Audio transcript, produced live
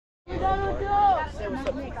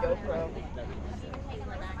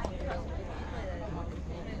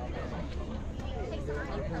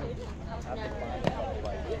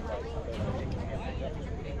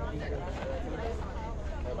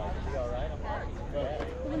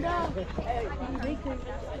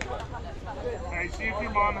Hey, see if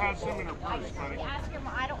your mom has some in her purse, buddy. Ask your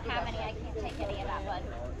mom. I don't have any. I can't take any of that, bud.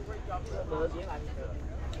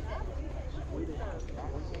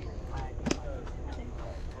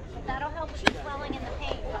 That'll help with the swelling in the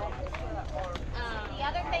pain. The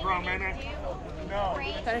other thing you need to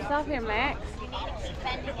do, Cut us off here, Max. you need to keep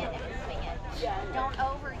bending it and moving it. Don't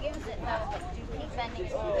overuse it though, but do keep bending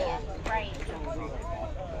and moving it. Right.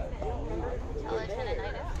 Tell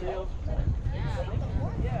tendonitis.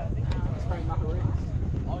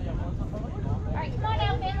 Alright, come on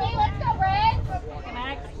out, Finley. Let's go, Red.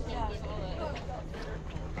 Max.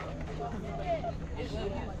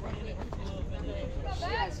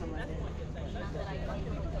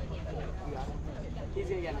 He's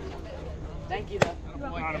gonna get it. Thank you, though.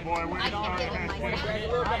 Not a boy. We're just I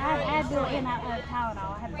had to in a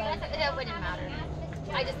Tylenol. I had both. It wouldn't matter.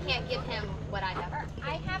 I just can't give him what I have.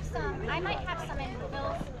 I have some. I might have some in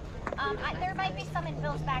Bill's. There might be some in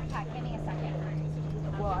Bill's backpack. Give me a second.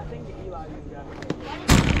 Well, I think Eli got it.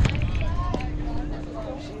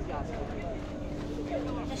 She's got it.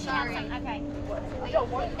 Does she have some? Okay.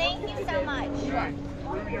 Thank you so much. right.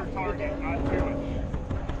 Prove your target, not do it.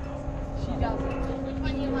 She does it. Which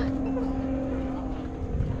one do you want?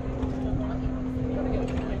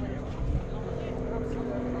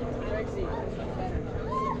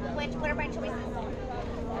 What are my choices?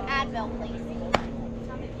 Advil, please.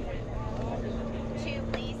 2,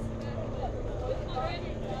 please.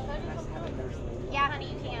 Yeah, honey,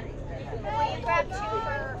 you can. Will you grab 2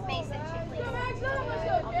 for basic 2, please?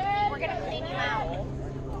 We're going to clean you out.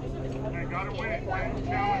 I gotta win. Win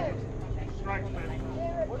challenge. Strike fit.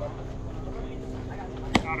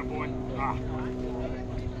 Not a boy. Ah.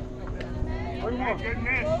 Hey, good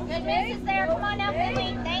miss. Good miss is there. Come on now,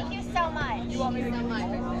 Finley. Thank you so much. You want me to so much?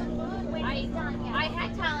 I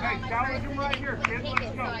had Tylenol Hey, on my challenge purse him right here, kid.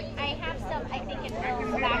 Let's go. I have some, I think, in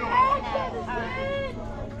Bill's backpack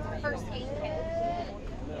and first aid kit.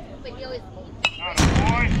 But he always Not a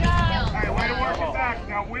boy. Hey, way to work it back.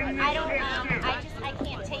 Now win this I don't, pitch, too. I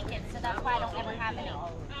can't take it, so that's why I don't ever have any. I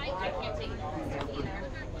can't take it either.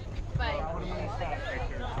 But Put them in the sack right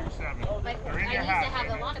there. 2-7. They're in I your used to hat. have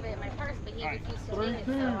baby. a lot of it in my purse, but he refused to take it,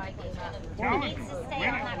 so I gave up. He Challenge needs him. to stay Win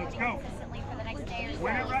on it. that Let's pretty go. consistently for the next day or so.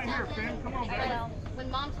 Win it right here, Finn. Come on, I baby. will. When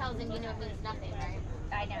mom tells him, you know it means nothing, right?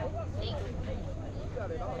 I know.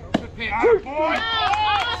 Good pitch. Not a boy.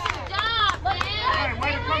 Awesome job, man! Hey,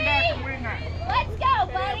 way to come back and win that. Let's go,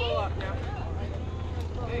 buddy.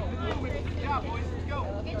 Hey, good job, boys. Let's go.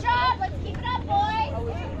 Good job. Let's keep it up, boys.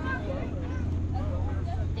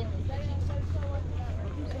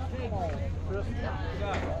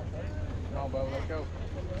 Come on, Bo. Let's go.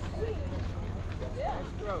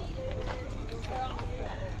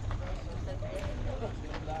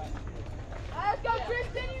 Let's go,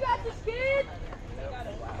 Tristan. You got this, kid.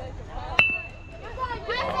 Come on,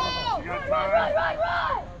 Griffo. You got time?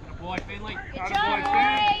 Run. Good boy, Finley. Good Not a job, boy,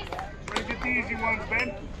 Finn. boys. Way to get the easy ones, Ben.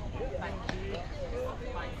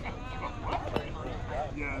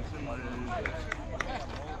 Yeah, it's in my...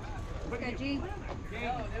 Okay, G.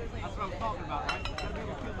 That's what I was talking about, right?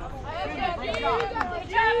 Good job,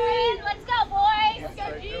 Finn. Let's go, boys. Let's go,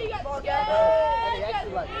 G. You got this,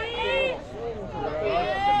 kid.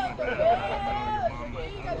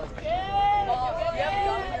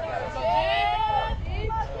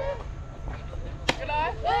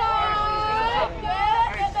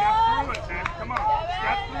 Hey, step through it, Ted. Come on.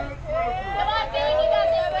 Step through it, throw through it. Come on, Finn. You got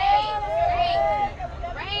this, Rain.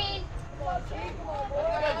 Rain!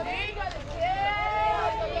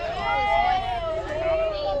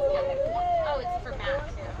 Oh, it's for Matt,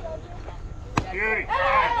 too. Beauty.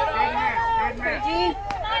 Hey, good miss. Good miss.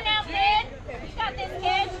 Come on now, Finn. You got this,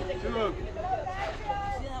 kid. Two.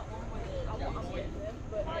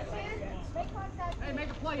 Hey, make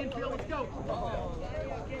a play, infield. Let's go. Let's go.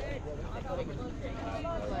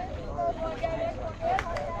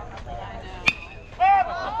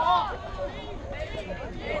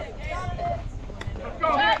 Good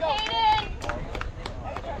job, Hayden.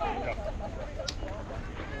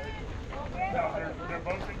 No, they're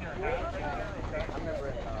both in your hat.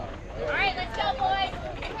 Okay. All right, let's go, boys.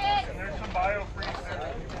 Hit. And there's some biofreeze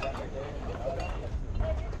there.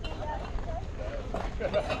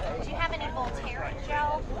 Do you have any Voltaren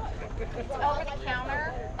gel? It's over the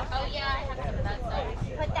counter. Oh, yeah, I have some of that stuff.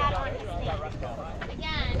 Put that on his thing.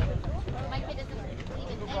 Again, my kid doesn't believe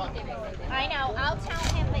in anything I say. I know. I'll tell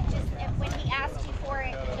him, but just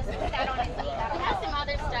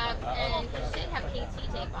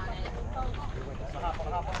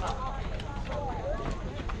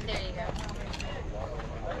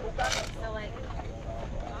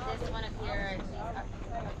You're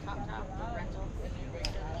top rental.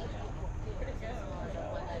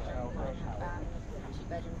 One bedroom, half bath. 2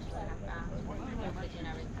 bedroom, 2.5 bath. No kitchen,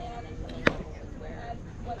 everything. And then the main room was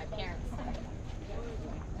where my parents.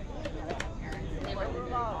 They were.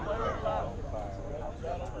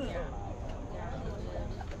 Yeah.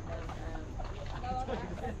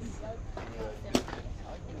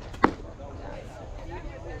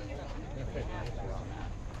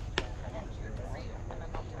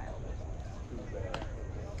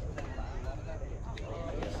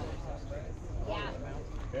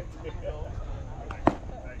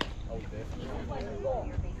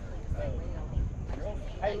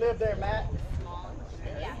 Hey, live there, Matt.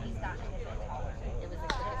 Yeah, he's gotten it taller. It was the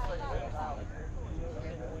quickest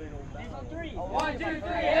one. 1, 2, 3,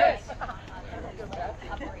 yes.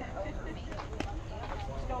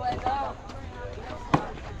 Go ahead, go.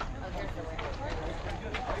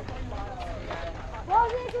 Ball,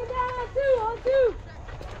 go down on 2, on 2.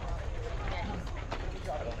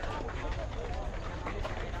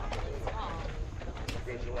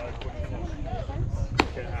 Visualize what you want.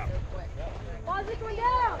 Get out. Ball's going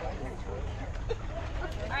down.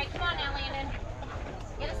 All right, come on now, Landon.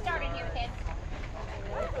 Get us started here, kid.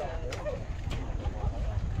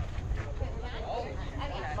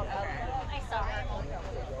 I saw her.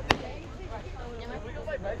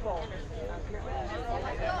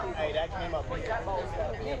 Hey, that came up. That ball's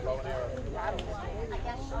got to be a bow and arrow.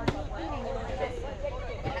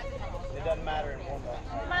 It doesn't matter in one ball.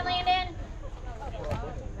 Come on, Landon.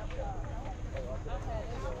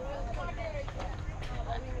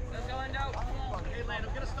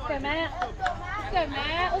 Let's go, Matt. Let's go,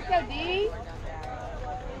 Matt. Let's go, D.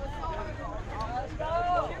 Let's go.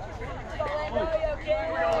 Let's go, Lando. You okay?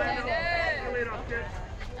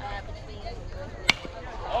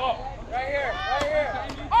 Oh, Right here, right here.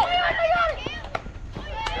 Oh, we got it.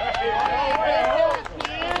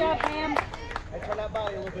 Good job, Pam. Hey, turn that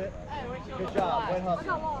body a little bit. Good job. Way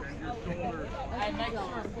hustle. Hey, make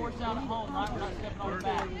sure it's forced out at home, right? We're not stepping on the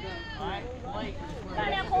back. All right? Blake. Come on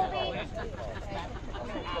now, Colby.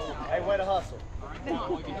 Hey, way to hustle. Come on,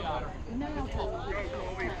 boy, good job. go, Colby.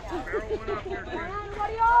 Barrel one up there, too.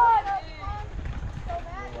 Everybody on.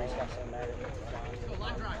 He's got some mad at me.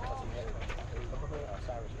 Line drive.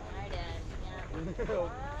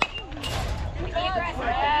 Be aggressive. I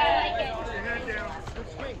like it. Put your head down.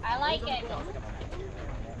 I like it.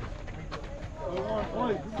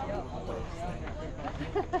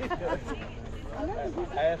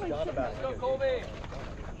 I asked God about it. Colby.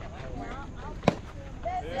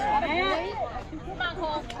 Come on,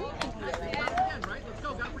 Cole. Let's go.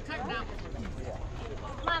 Got to protect now.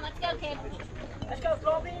 Come on, let's go, kid. Let's go,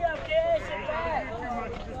 Colby. Okay, sit back. Too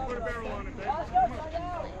much. Just put a barrel on it, babe. Let's go,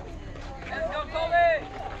 Sundell. Let's go, Colby.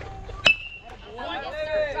 Yes,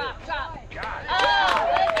 sir. Drop, drop. Got it. Oh,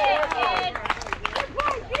 good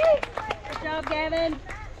kid. Good job, Gavin.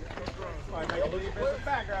 Might make a little defensive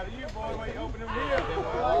backer out of you, boy, when you open them here.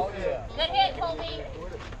 Oh, yeah. Good hit, Colby.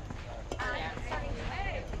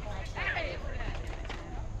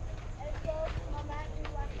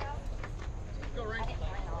 Go, Ray.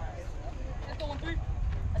 Let's go, 1-3.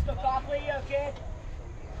 Let's go, Copley. Okay.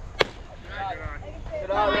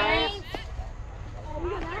 Good eye, Ryan.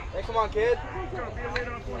 Hey, come on, kid. Go, be a lead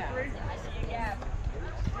on 1-3. Yeah.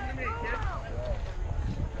 Come to me, kid.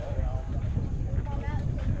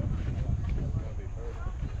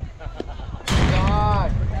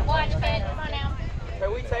 God. Watch, kid. Come on now. Can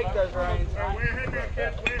we take those reins? All right, way ahead now,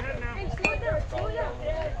 kid. Way ahead now.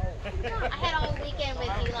 I had all weekend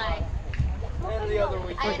with Eli. And the other I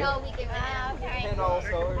week. had all weekend with him. Okay. And all They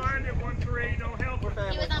stars. combined at 1-3. Don't help We're him.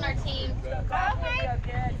 family. He was on our team. Okay.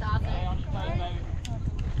 It's awesome.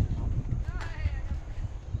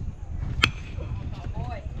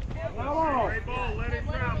 Great ball. Let it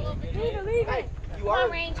travel. Hey, you Come are.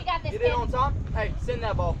 on, Range. You got this, Get kid. in on top. Hey, send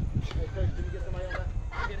that ball. Can you get somebody on that?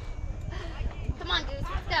 Come on, Goose.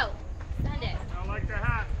 Let's go. Send it. I like the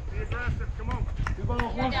hat. Be aggressive. Come on.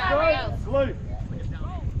 Good job, Rio. Salute.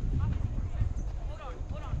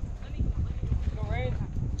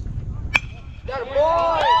 Got a boy.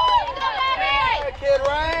 Hey, Hey, kid,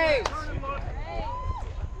 Reigns. Turn and look.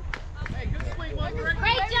 Hey, good swing, one, Rick.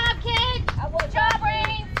 great job, kid. Good job,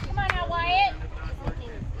 Reigns. Come on now, Wyatt.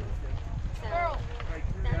 Girl.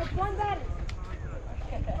 One better.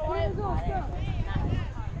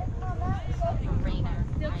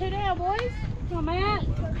 Still 2 down, boys. Come on, Matt.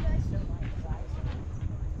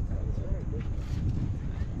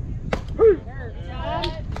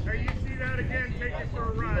 Hey, you see that again? Take it for a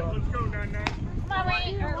ride. Let's go, Nan. Come on,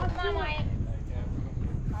 Wyatt. Come on, Wyatt.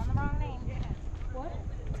 On the wrong name.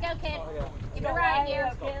 Let's go, kid. Give it a ride here.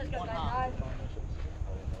 Okay, let's go, guys.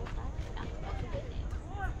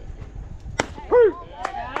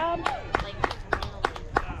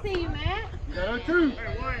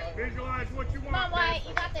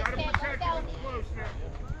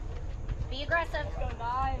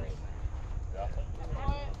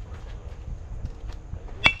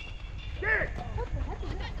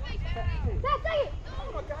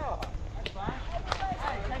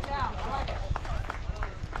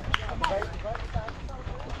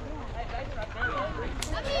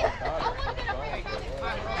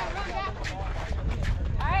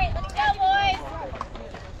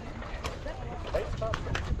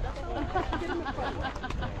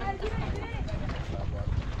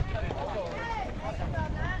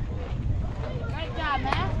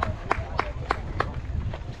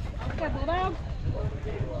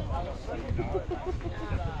 Your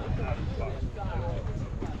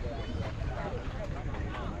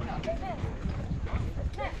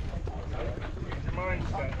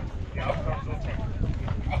mindset. The outcomes will change.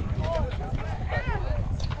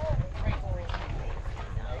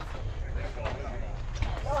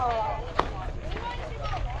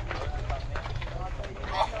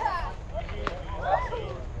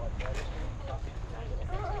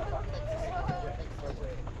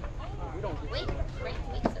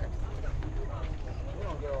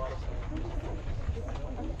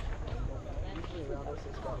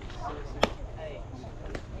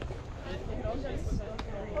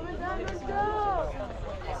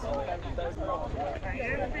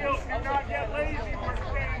 Infield, do not get lazy. We're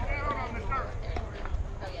standing down on the dirt.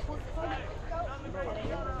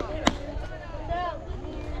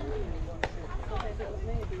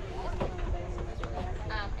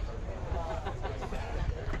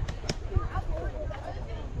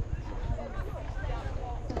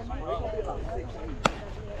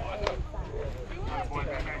 Good boy,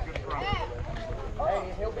 Ben, good throw.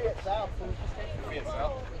 Hey, he'll be at South. He'll be at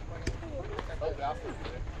South. Oh, South.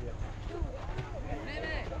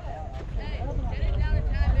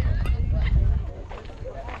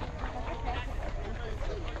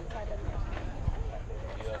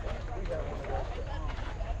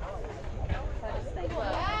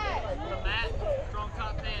 Matt, strong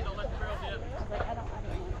top man, don't let the girl dip.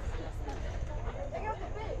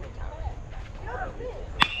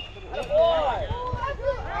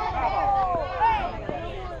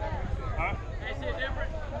 Huh? They see it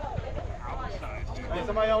different. Hey,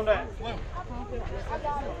 somebody on that.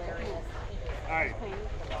 Hey,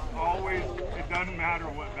 always, it doesn't matter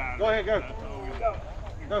what matters. Go ahead, go. That's always- Go.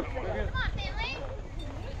 Go. Come on, Finley.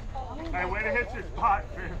 Hey, way to hit your spot,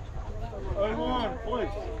 man. 31, please.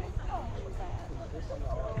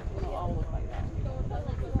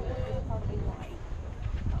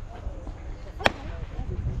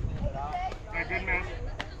 Hey, good miss.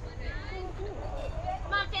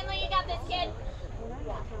 Come on, Finley, you got this, kid.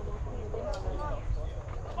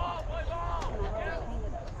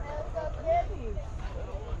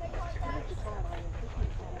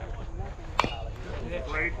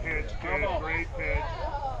 Great pitch, kid. Great pitch.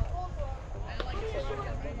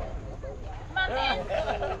 Come on, Finn.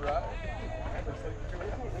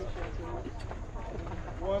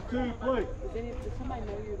 1, 2, please. Does somebody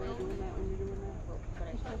know you're there doing that when you're doing that?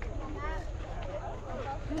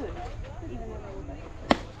 Good.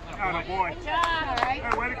 Atta boy. Good job. All right.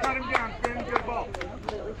 Hey, way to cut him down, Finn. Good ball.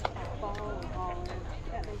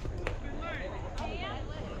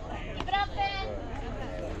 Keep it up, Finn.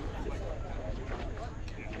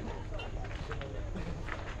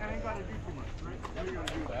 I ain't got to do too much, right? All you got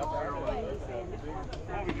to do is barrel it.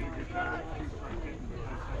 All we do is get that two strike hit.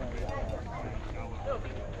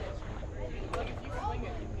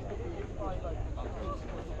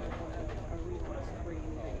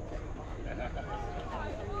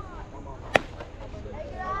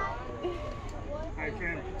 Hey,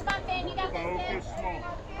 Finn. Come on, Finn, you got this, Focus kid. small.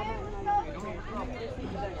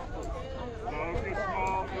 Focus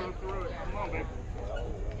small, go through it. Come on, babe.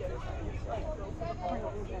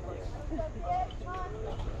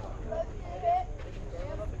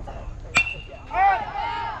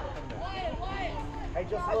 Hey,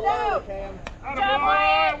 just a little early, Cam.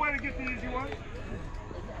 Atta boy, way to get the easy one.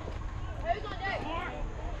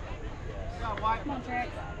 Come on, Jack.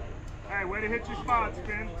 Hey, way to hit your spots,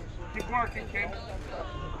 Finn. Keep working, kid.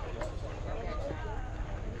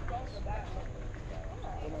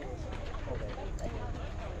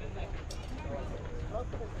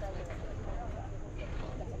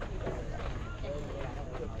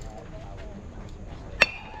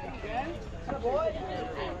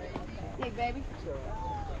 Big baby.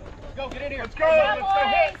 Let's go, get in here. Let's go, let's go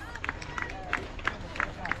hit.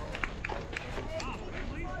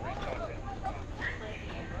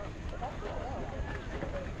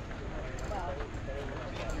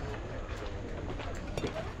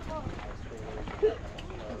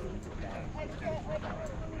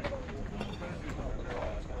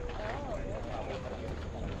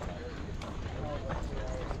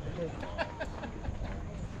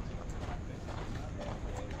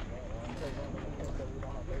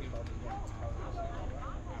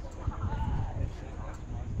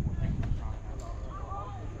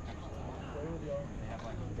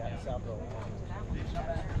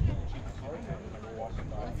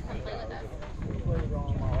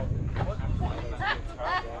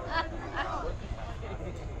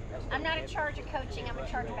 I'm not in charge of coaching, I'm in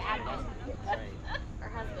charge of admin. Her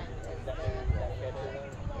husband is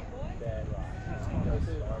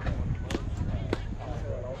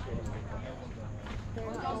They're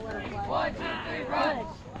not gonna let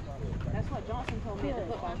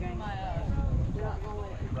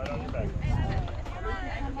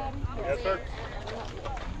Yes, sir.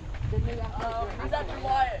 Who's after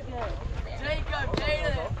Wyatt? Jacob,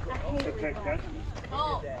 Jaden. Okay, catch.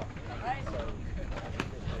 Oh. Right.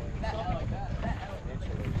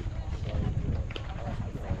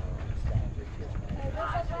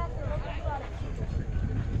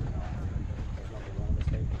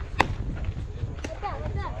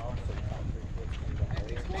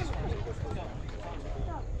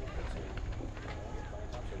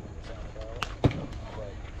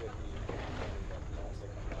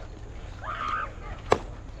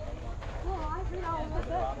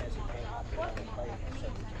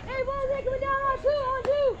 Hey, boys, they're coming down on 2, on 2.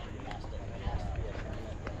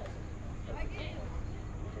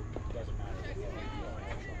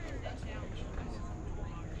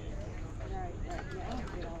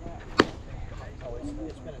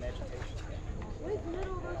 It's been an education. Where's the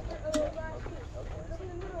middle of those guys? Come in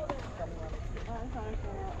the middle of them.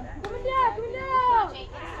 Coming down, coming down. Jake,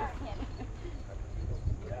 let's start him.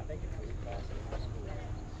 I think it's really class in high school.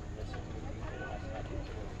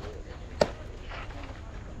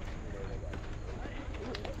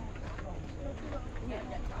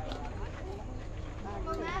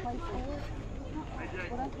 Hey,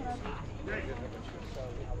 Jake. Jake.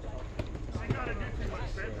 I gotta do too much,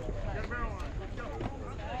 babe. Get a barrel on it. Let's go.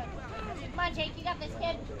 Come on, Jake, you got this,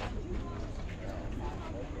 kid.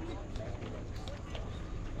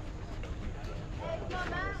 Come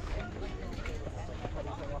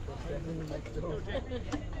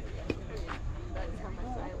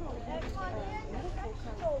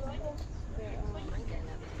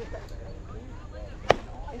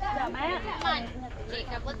on, Matt. Come on,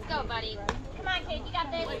 Jacob, let's go, buddy. Come on, kid, you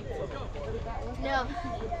got this. No.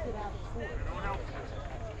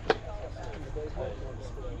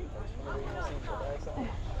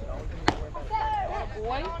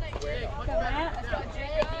 Boy, come out.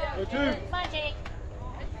 Go two. Come on, Jake.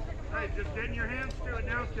 Hey, just getting your hands to it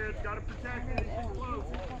now, kids. Gotta protect it. It's too close.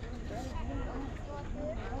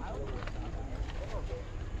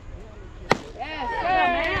 Yes,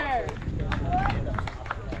 sir.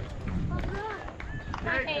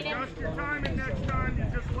 Hey, adjust your timing next time.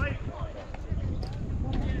 You're just late.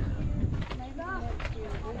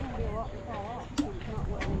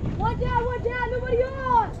 One down, nobody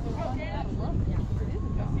on.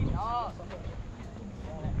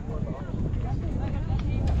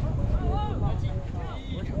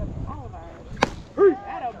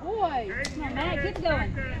 Atta boy. Come on, Matt, get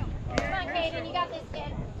going. Come on, Caden, you got this,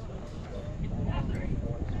 kid.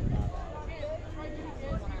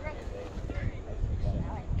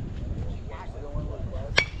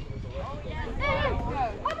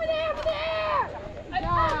 Over there!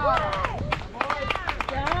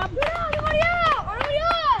 Job. Nobody out! Nobody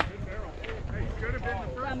on! Hey, should have been the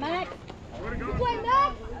first. Max. Would have gone. Play,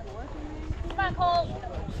 Max. Come on, Cole.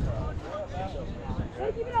 Hey,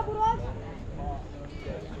 keep it up, Bulldogs.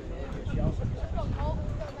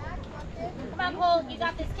 Come on, Cole, you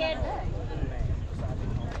got this, kid.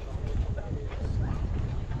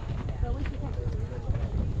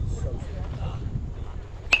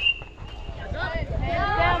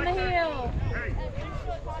 Down the hill. Hey,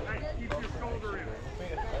 keep your shoulder in.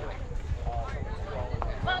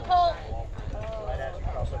 Come on, Cole.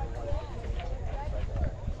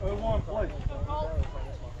 0-1, play.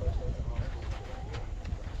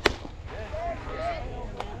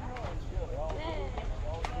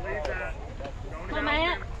 Leave that. Don't Come on,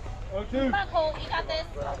 Matt. 0-2. Come on, Cole, you got this.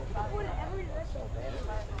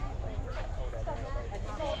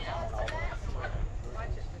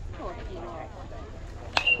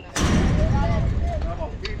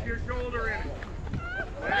 Keep your shoulder in it.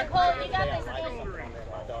 Come on, Cole, you got this, kid. Shoulder in it.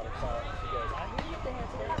 My daughter saw it. She goes, I need to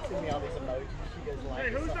send me all these emojis. She goes, like, Hey,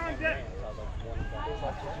 who's on deck?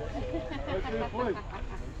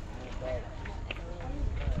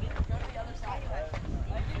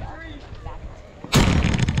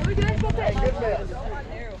 Are we good? Go Hey, pitch. good miss. Come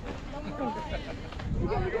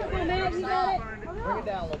on, Matt, you got it. Bring it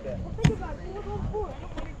down a little bit. Think about it. Four.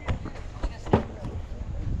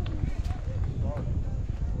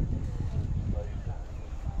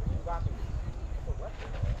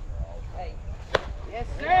 Yes,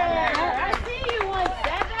 sir. I see you 1-7.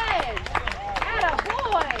 Atta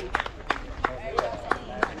boy.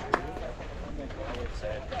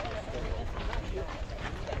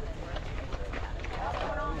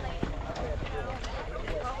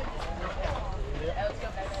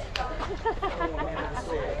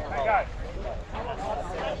 Hey, guys.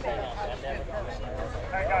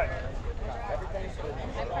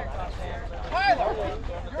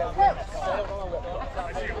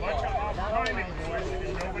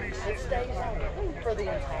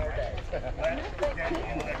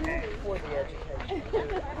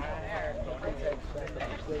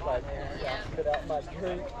 Spit out my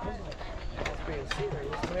drink. It's being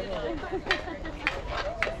serious, man.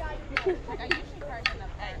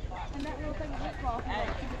 And that little thing of lip gloss is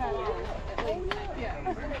like $55 at least.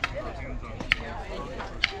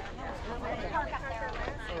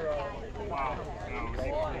 Wow.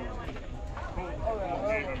 No,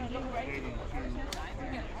 gave him two.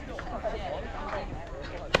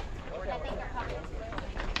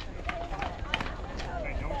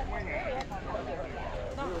 Hey, don't swing at it.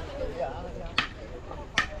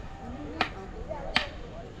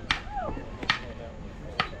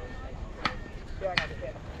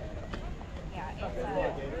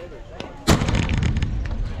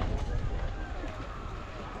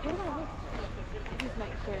 Just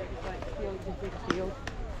make sure it's like sealed, just big sealed.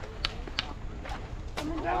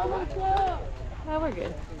 Oh, we're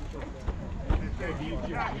good. Hey, do you just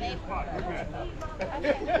your spot? You're good. I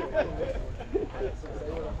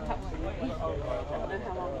don't know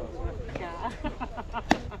how long this was. Yeah.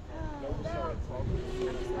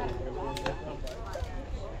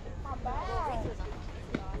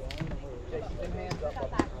 Keep them hands up.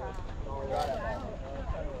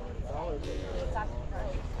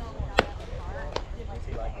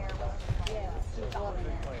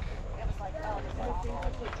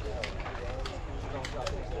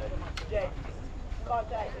 Jay,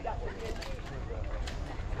 contact, you got this.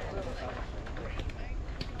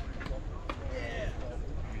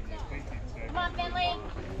 Come on, Finley.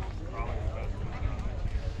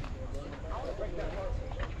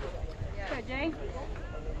 Go, Jay.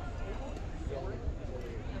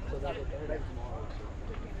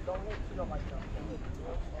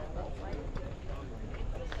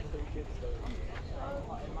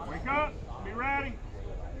 Wake up. Be ready.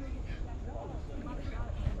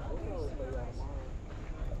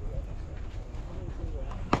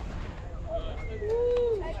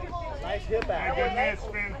 Nice hip out. Good miss,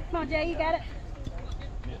 Finn. Come on, Jay, you got it.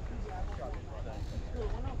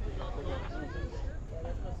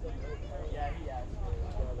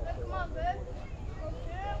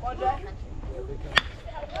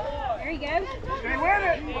 There you go. Stay with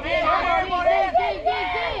it.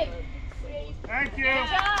 Thank you. Good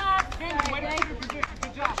job.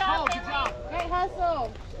 Good job. Paul, Good job. Great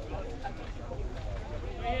hustle.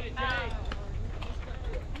 Hit it, Jay.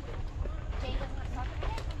 Jay doesn't want to talk about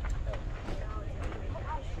it?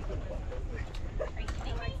 Are you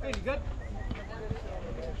kidding me? Hey, you good?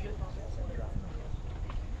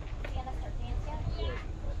 Sienna start dance yet?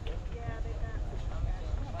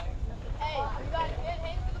 Hey, you got it.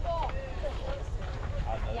 Hands to the ball.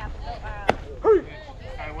 Yeah,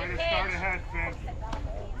 Hey, way to start ahead, Finn.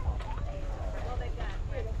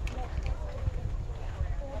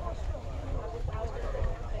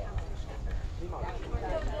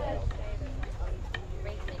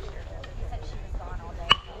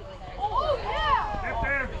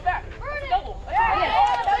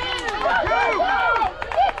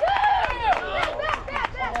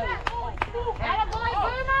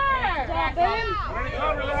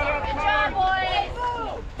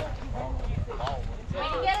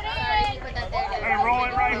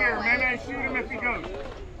 Shoot him if he goes.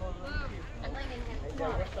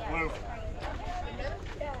 Blue.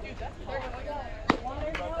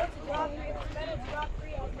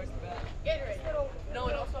 No,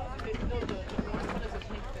 it also has a bit, no, the orange one is a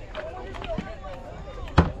pink thing.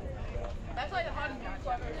 That's like the hot and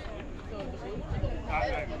So the blue one is Not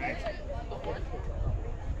that big. the orange one.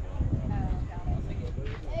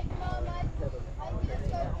 Hey, come on, Mike. Let's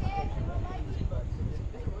go, kid. Come on, Mikey.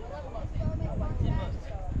 Let's go make one pass.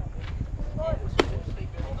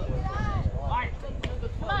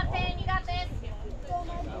 Come on, Finn, you got this.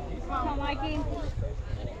 Come on, Mikey.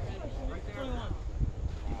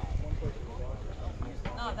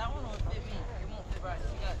 No, that one won't fit me. It won't fit right.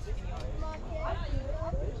 You got skinny arms.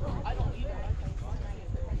 I don't either.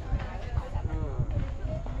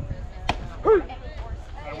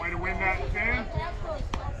 That way to win that, Finn.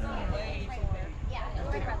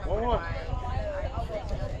 One more.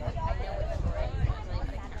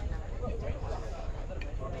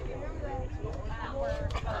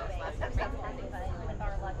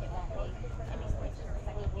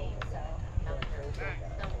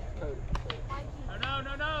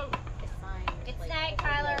 No. It's snag,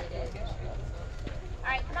 Tyler. All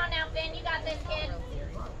right, come on now, Finn. You got this, kid.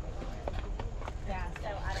 Yeah, so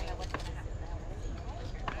I don't know what's going to happen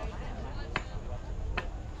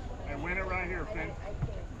now. And win it right here, Finn.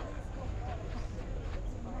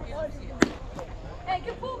 Hey,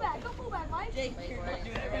 go pull back, Mike. Go,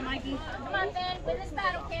 Mikey. Come on, Finn. Win this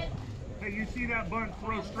battle, kid. Hey, you see that bunt?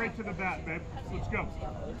 Throw straight to the bat, babe. Let's go.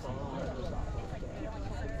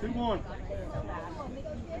 2-1. I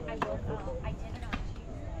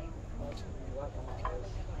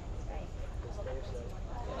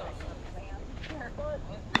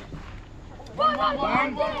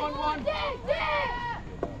did it on One.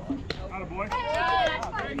 Attaboy.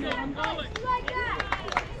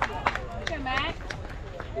 Go, Matt.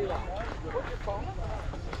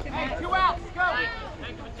 Hey, 2 outs, go!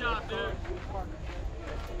 Heck of a job, dude.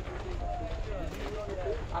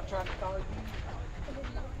 I tried to call you.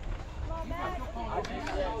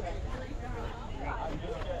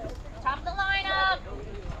 top of the lineup.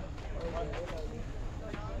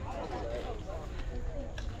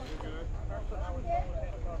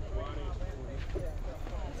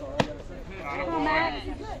 Come on, Matt.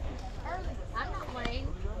 I'm not playing.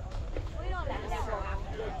 We don't have to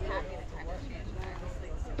happy to type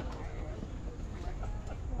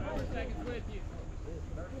Seconds with you.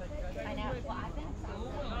 I know. Well, I've been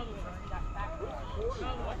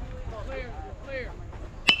Clear.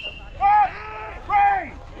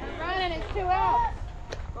 Ray! We're running. It's 2 outs.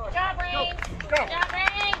 Good job, Rain. Go. Good job,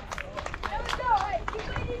 Rain.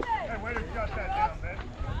 Hey, way to shut that down, man.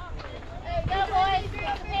 Go, boys.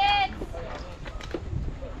 Take the hits.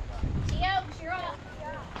 T-Oaks, you're up.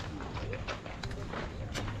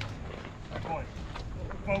 Hey, boys,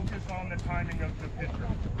 focus on the timing of the pitcher.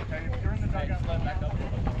 Okay, if you're in the dugout, let back up. In the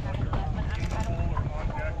hole or on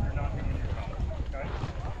deck, you're not doing your job. Okay?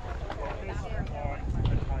 Focus on the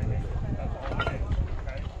timing. That's all it is.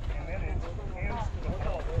 Okay? And then it's hands to the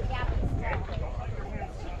ball. Yeah, but Okay? Don't put your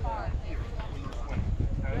hands up here when you swing.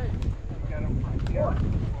 Okay? You get them from here on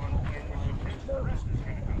and when you pitch, the wrist is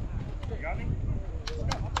going to go. You got me? Let's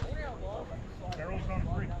go. Barrel's on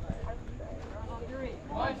 3.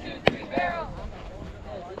 1, 2, 3, barrel.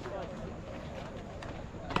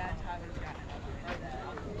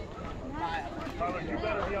 Tyler, you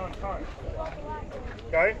better be on time.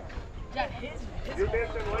 Okay? You're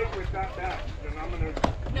missing late with that bat, then I'm going to...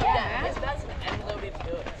 No, his bat's an unloaded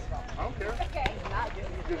good. I don't care.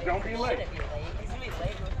 Just don't be late.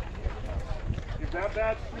 If that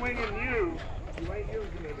bat's swinging you ain't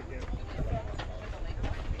using it again.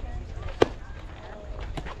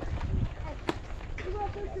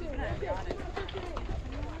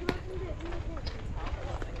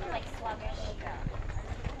 like sluggish.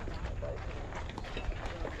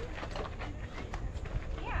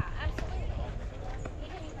 Yeah, absolutely. He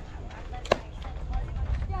didn't even have that.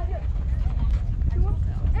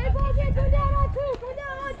 Hey, Bobby, go down on 2. Go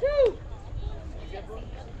down on 2.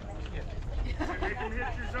 Make him hit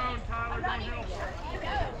your zone, Tyler. Don't help him. He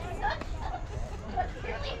knows.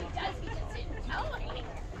 Clearly he does. He just didn't tell me.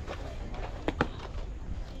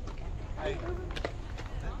 Hey.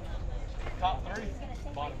 Top 3.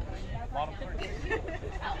 Bottom 3.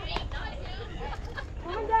 Tell me, not him.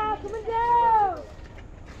 Come down. Come down.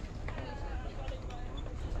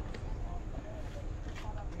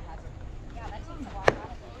 Yeah, that takes a lot out of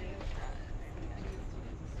it.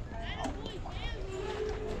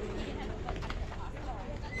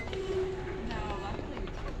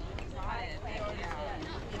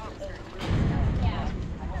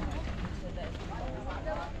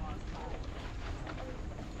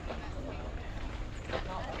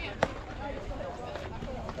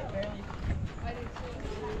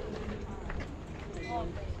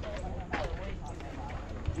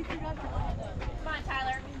 Come on,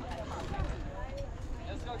 Tyler.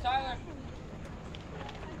 Let's go, Tyler.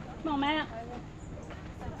 Come on, Matt.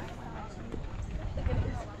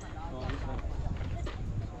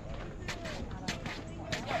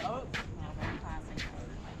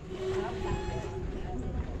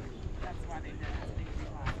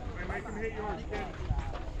 Hey, make him hit yours, kid.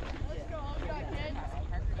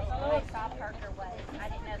 I saw Parker was. I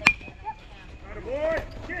didn't know they did. Attaboy.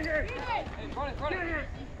 Get here. Hey, run it. Get here.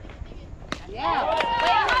 Yeah. Way to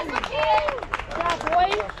hustle, kid! Good job,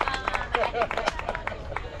 boys.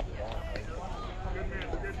 Good man,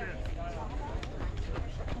 good man.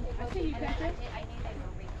 I see you, Patrick. I knew they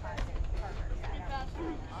were reclassing Parker.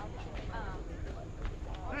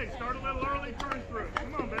 Hey, start a little early turn through.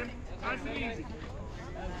 Come on, Ben. Nice and easy.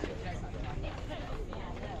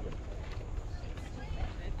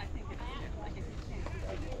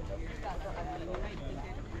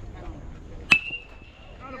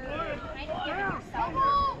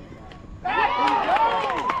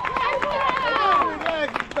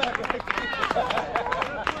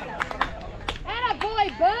 Attaboy,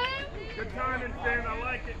 boom. Good timing, Ben. I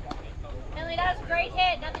like it. Millie, that was a great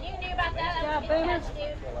hit. Nothing you can do about that. That was a good catch,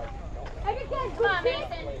 dude. Come on,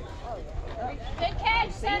 Mason. Good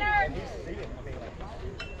catch, center.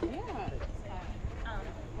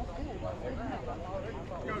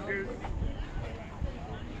 Go, dude.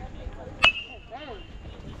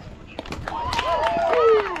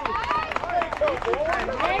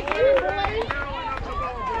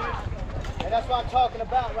 and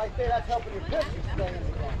about right there. That's helping your pitcher stay in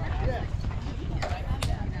the game. Yeah. I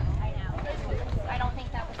know. I don't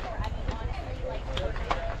think that was fair. I mean, honestly, like.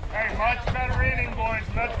 Hey, much better inning, boys.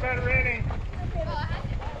 Much better inning.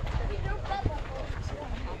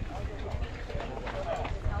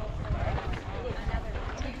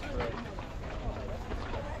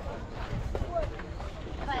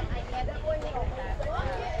 But I get that one thing with that.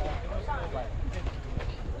 Right.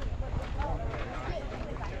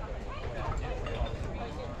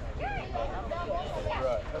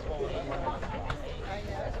 That's what we're doing.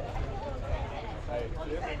 Hey,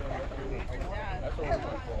 that's what we're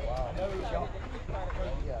doing for a while.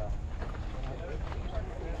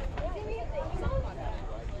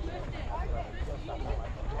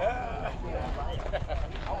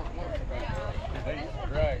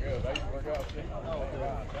 Right, good. They used to work out.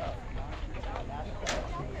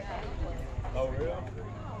 Oh, really?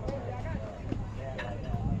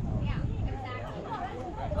 Yeah, exactly.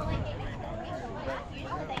 Well, like, it makes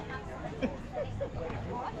usually they have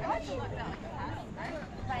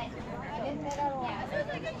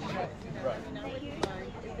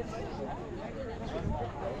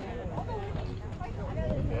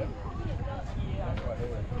but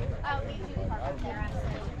oh, we do park up there,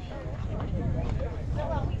 absolutely.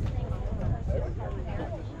 We'll always think there.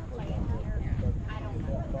 I don't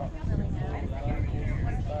really know.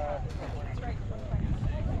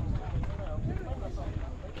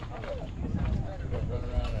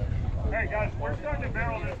 Hey guys, we're starting to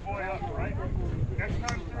barrel this boy up, right? Next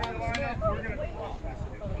time through the lineup, we're gonna.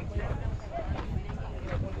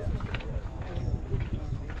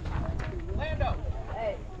 Lando.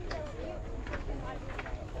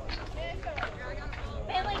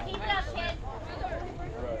 Finley, keep it up, kid.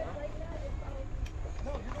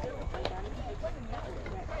 What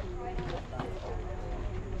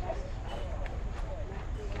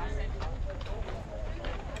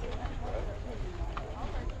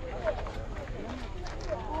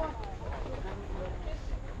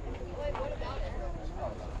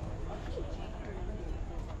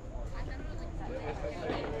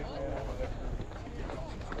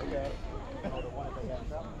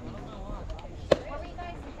were you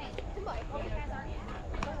guys saying? What were you guys arguing?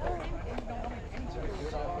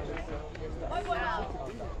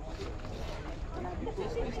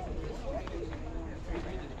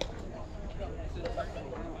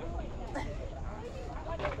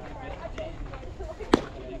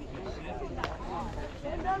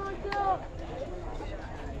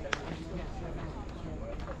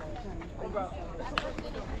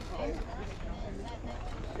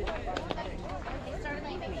 They started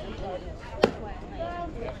like making it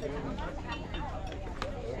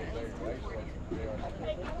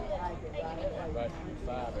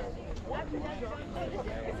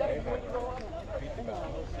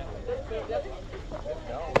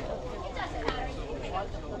doesn't matter. You can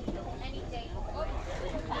pick up any day. I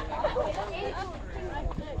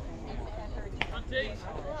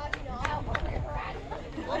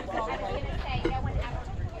was gonna say no one ever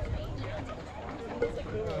forgives me.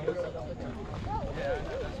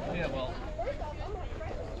 Yeah, well.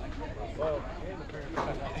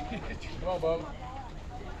 Come on, Bo.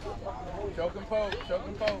 Choke and poke, choke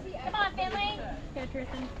and poke. Come on, Finley. Go,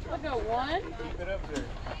 Tristan. Let's go one. Keep it up there.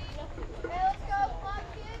 Hey, let's go, come on,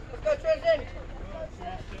 kids. Let's go, Tristan.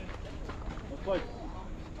 Let's play.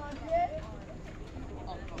 Come on, kids.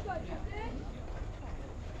 Let's go, Tristan.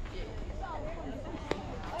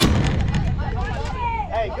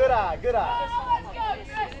 Hey, good eye, good eye. Let's go,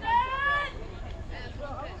 Tristan.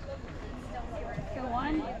 Go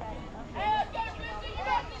one. Hey, let's go, Tristan. You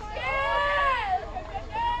got this kid.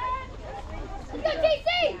 Let's go, TC.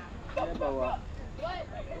 Yeah, Bo. What?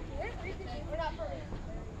 We're not first.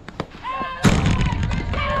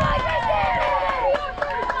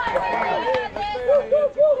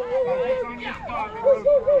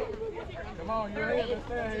 Come on, you're ahead. Let's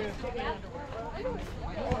stay ahead.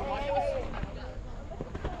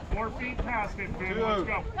 4 feet past it, Ben. Let's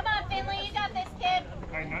go. Come on, Finley. You got this, kid.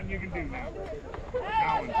 Hey, nothing you can do now.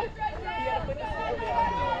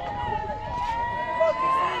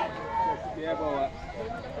 Yeah, Bo.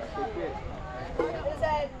 Good kid.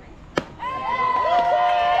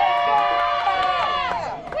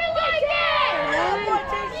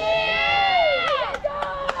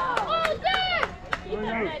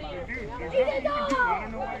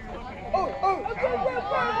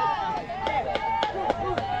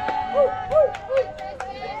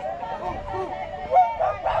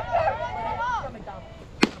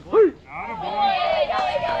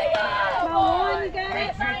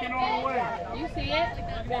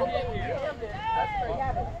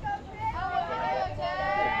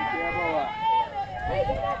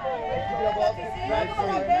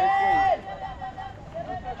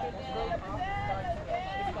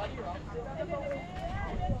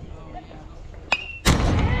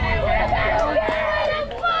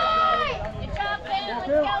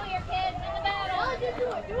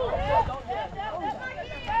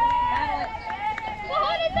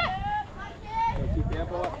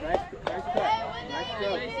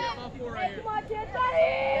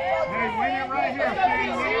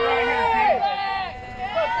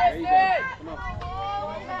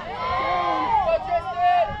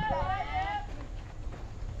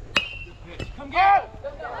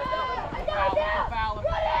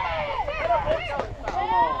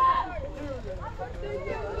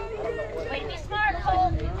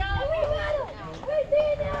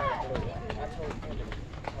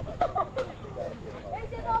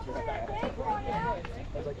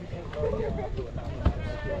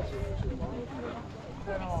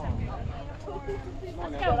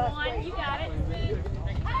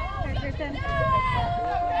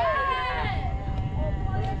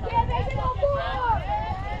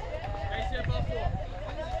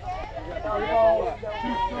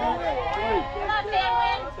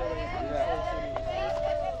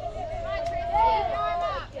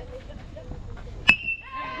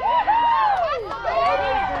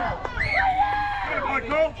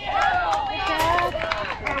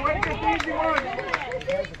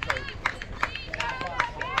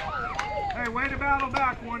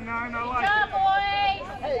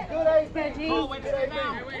 go, G. Oh, wait, stay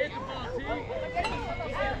down. Hit the ball, T.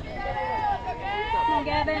 Come on,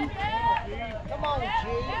 Gavin. Come on, G.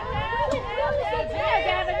 Yeah,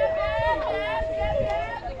 Gavin.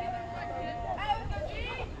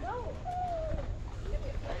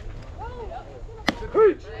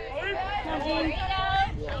 Preach. Come on, G.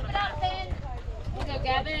 Keep it up, Finn. Let's go,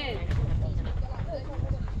 Gavin.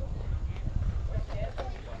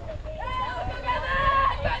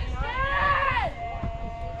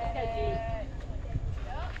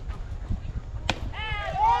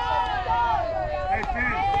 Hey,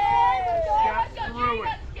 Finn. Step through it.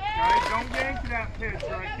 Guys, don't yank that pitch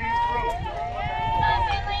or I can't throw it. Come on,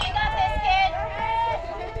 Finley, you got this, kid.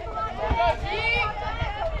 Yes, sir.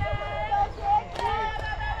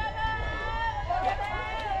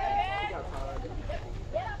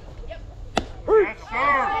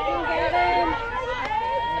 Gavin.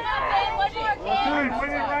 Come on, Finn, one more, Hey, kid. win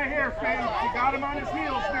it right here, Finn. You got him on his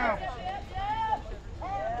heels now.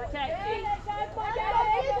 Protect, G.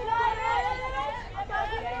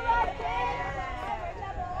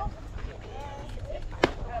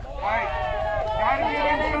 Right. Gotta get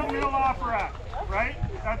him something he'll offer at. Right?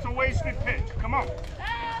 That's a wasted pitch. Come on. Come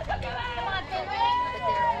on, Finley.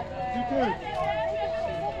 You too.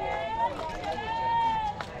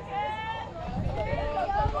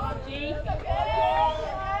 G.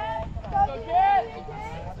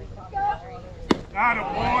 Atta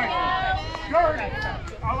boy. Dirty.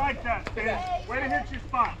 I like that, Finn. Way to hit your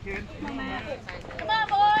spot, kid. Come on,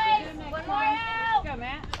 boys. One more out. Go,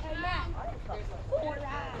 Matt.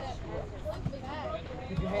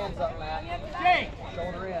 Keep your hands up, Matt. Jake.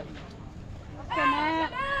 Shoulder in. Go,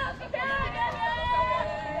 Matt.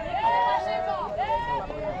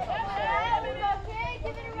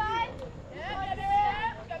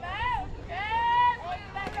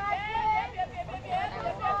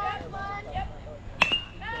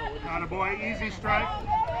 Atta boy. Easy strike.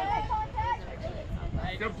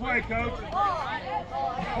 Good play, coach.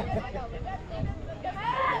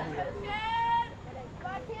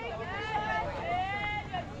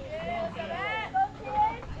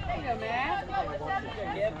 There you go, Matt.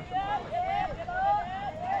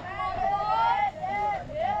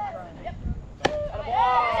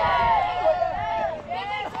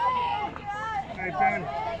 Hey, Finn.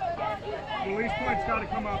 Release point's got to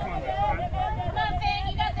come up on that. Okay? Come on, Finn,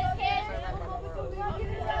 you got this, kid.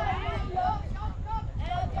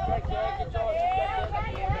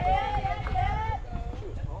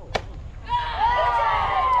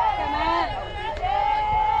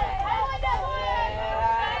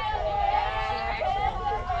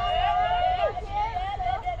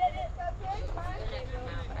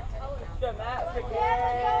 Go, Matt.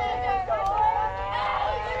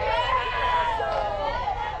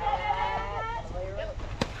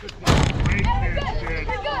 Great pitch, kid.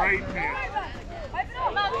 Great pitch.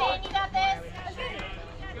 Come on, Finn, you got this.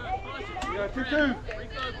 You got 2-2.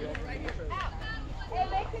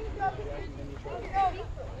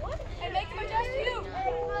 And make him adjust to you.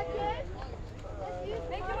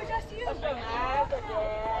 Make him adjust to you.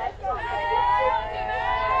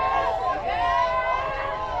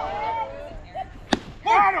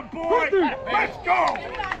 Atta boy. Let's go.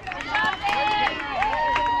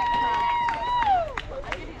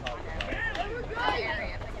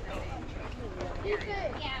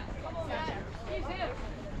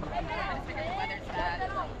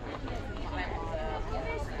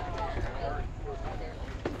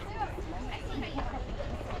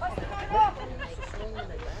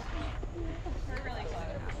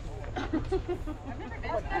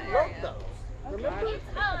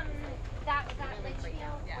 It's that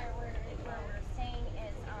Litchfield where we're staying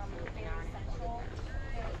is very central.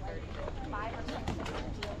 There's like 5 or 6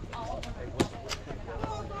 different fields, all of them are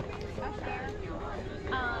there.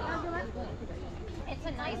 It's a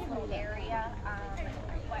nice little area.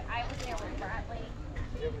 I was there with Bradley.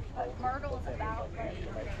 But Myrtle's about like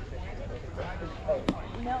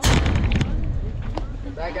no.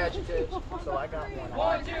 I got you, too. So I got one.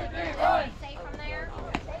 1, 2, 3, run. Say from there. So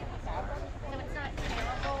it's not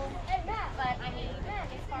terrible, but I mean,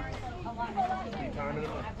 as far as like, a lot of like right down the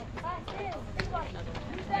road.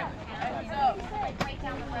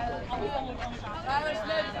 I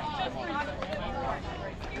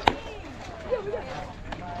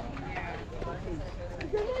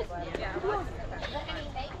mean,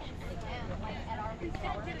 they can sit down like at our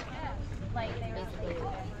facility. Like there's stuff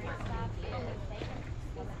and they can.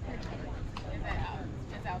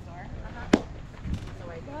 It's outdoor.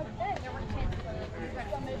 There were kids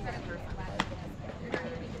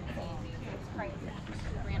it's crazy.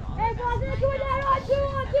 Hey, guys, let's do that on 2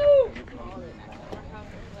 on 2.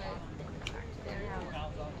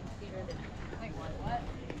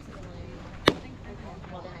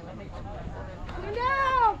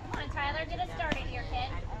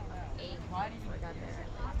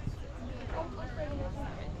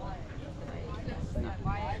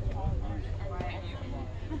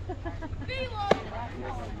 Come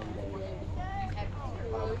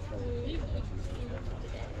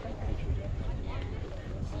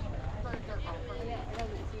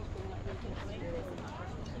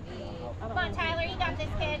on, Tyler, you got this,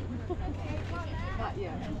 kid.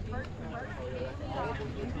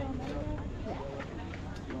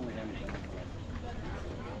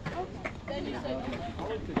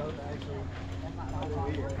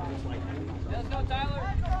 Let's go,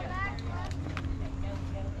 Tyler.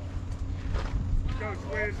 Go,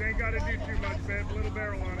 Swizz. Ain't got to do too much, babe. Little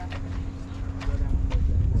barrel on it.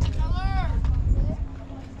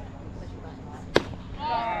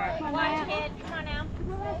 Watch, kid. Come on now.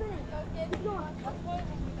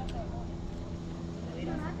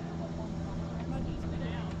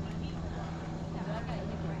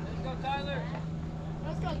 Let's go, Tyler.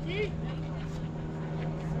 Let's go, G.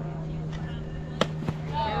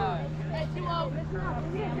 Hey, 2-0.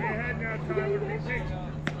 Stay ahead now, Tyler. Be patient.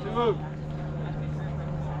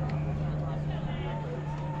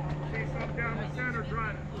 See something down the center,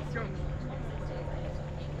 drive it. Let's go.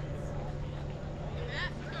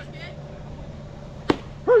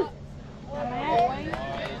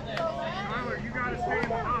 Tyler, you got to stay in the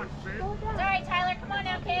box, babe. It's all right, Tyler. Come on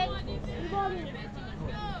now, kid.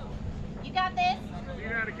 You got this. See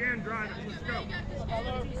that again, drive it. Let's go. Come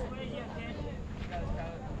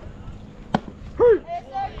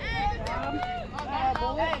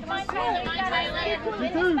on, Tyler. You got this.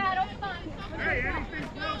 Win this battle. Come on. Hey, anything's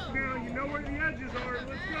close now. You know where the edges are.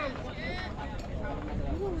 Let's go.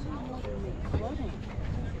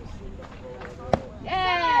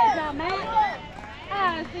 Yeah, come on, Matt.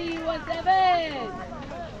 I see you 1-7.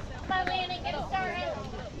 Come on, Landon. Get it started.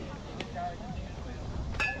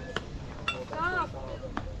 Stop.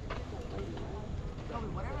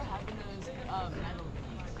 Whatever happened to those metal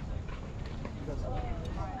keys?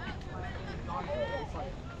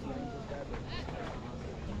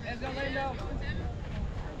 Let's go, Lando.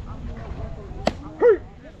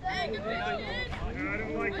 No, I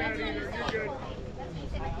don't like that either. You're good.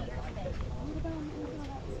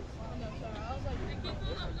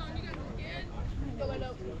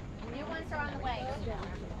 New ones are on the way.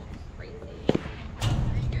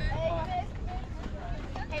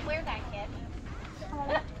 Hey, wear that, kid.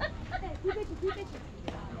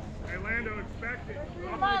 Hey, Lando, expect it.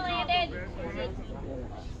 Come on, Landon.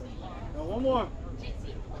 One more.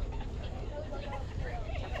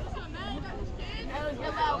 Let's go,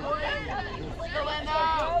 Lando. Let's go, Lando.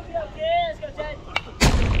 Let's go, Ted.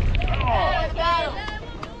 Let's go.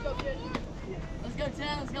 Let's go,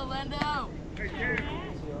 Ted. Let's go, Lando. Hey, kid.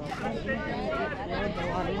 Let's take inside.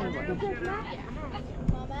 Come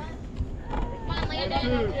on,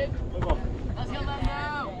 Landon. Let's go, Lando.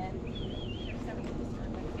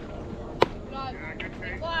 Yeah, good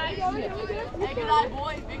take. Watch. Hey, good eye,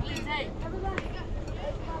 boy. Big lead take.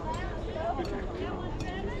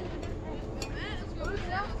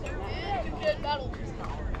 Good battle. Good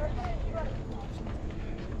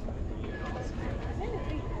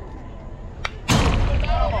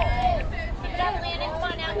job, Landon. Come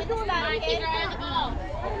on now. Win this battle, kid. the ball.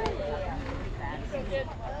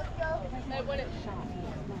 Hey, win it.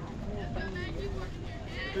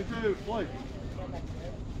 2-2, play.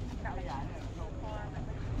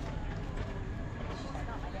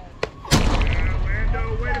 Lando,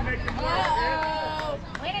 way to make it work.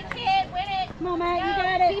 Win it, kid. Win it. Come on, Matt, you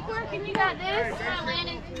got it. Keep working. You got this. Come on,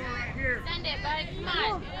 Landon. Here. Send it, bud. Come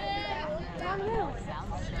on. Down the middle. Down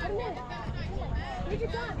the middle. Take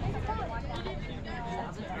your time. Take your time.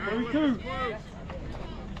 32.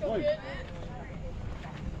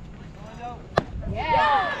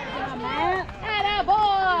 Yeah. Come on, Matt. Atta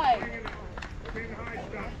boy. Big high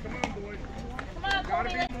stuff. Come on, boys. Come on, Colby.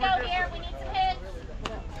 Let's go here. We need some hits.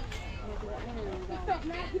 Keep up,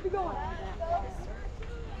 Matt. Keep it going.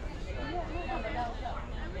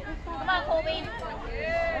 Come on, Colby.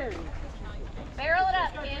 Barrel it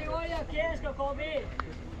up, kid. Let's go, Colby.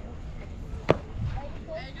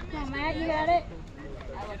 Come on, Matt. You got it.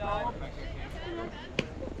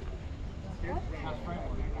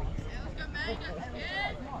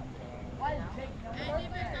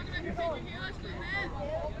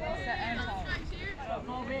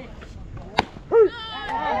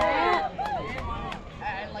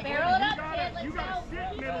 Barrel it up, kid. You Let's got to go.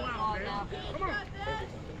 sit middle out, man. Come on.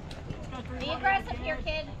 Be aggressive here,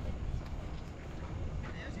 kid.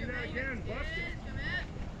 Do that again. Bust it.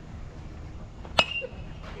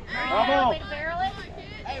 Way to barrel it.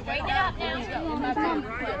 Hey, straighten it up now.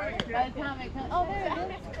 Right, right, kid. By the time it comes. Oh, there it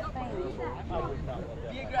is.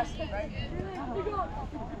 Be aggressive, right?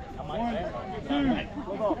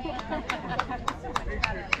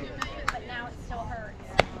 But now it still hurts.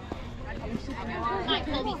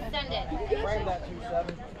 Frame that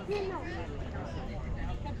 2-7.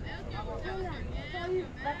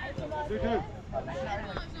 2-2.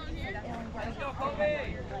 Let's go,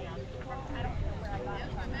 Kobe!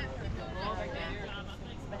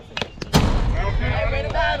 Okay, way to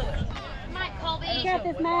battle it. Come on, Colby. You got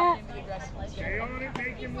this, Matt. Stay on it,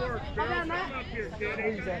 make him work. Girls, come up here, kid.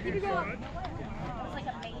 Ain't gonna be fun. It was like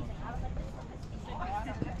amazing. I was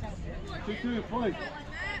like, this is 2-2, play.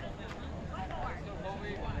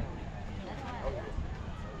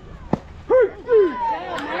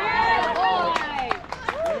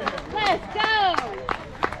 Let's go!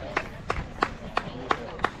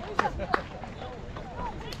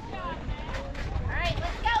 all right,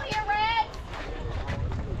 let's go here, Red.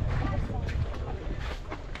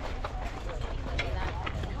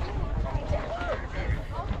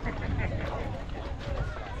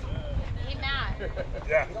 Hey, Matt.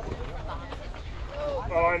 Yeah.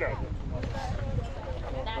 Oh, I know.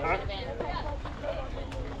 That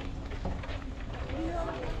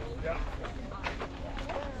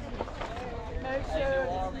should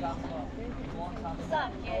have been. Yeah. What's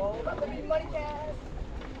up, kid? Let's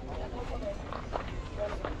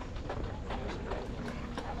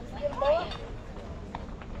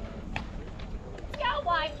go,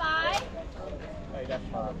 Wi-Fi. Hey, that's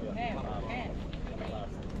 5.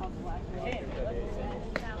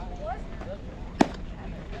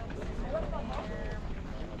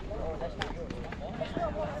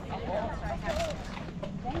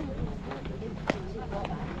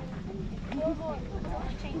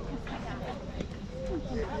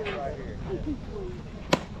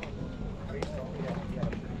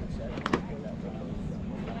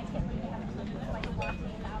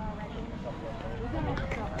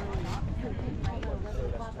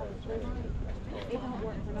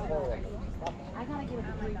 I gotta get a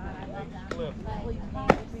degree.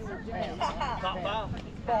 Top 5.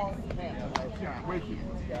 Yeah, with you.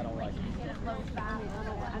 I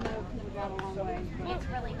know people got a long way. It's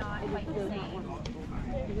really not quite the same.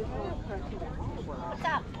 What's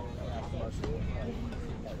up?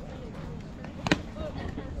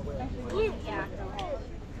 Yeah.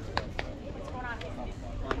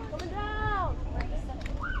 What's going on? Coming down.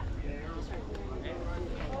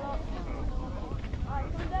 Alright,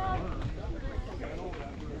 come down.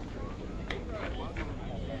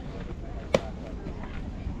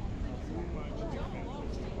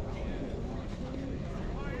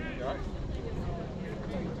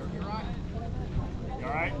 You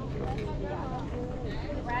all right?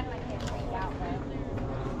 Brad might get freaked out,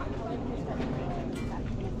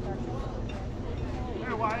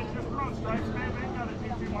 Hey, why just throw strikes, man? They ain't gotta do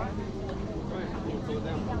too much.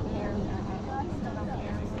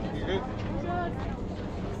 You good?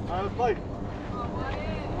 All right, let's play.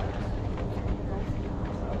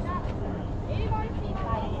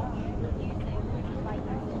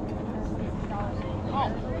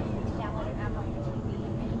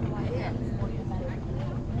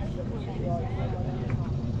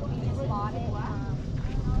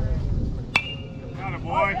 Got it,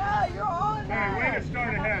 boy. Hey, way to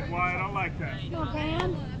start ahead, Wyatt. I like that. Come on,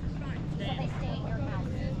 Pam. So they stay at your house.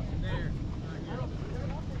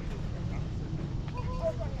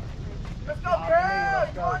 Let's go, girls!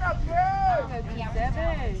 Come on up, girls!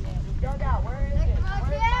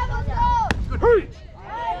 Good reach.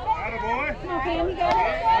 Got it, boy. Come on, Pam. You got it.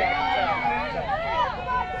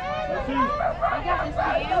 Let's see. You got this,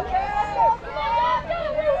 Pam.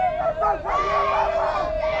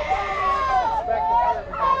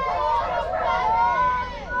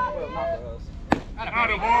 Got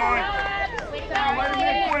it, boy. Now, way to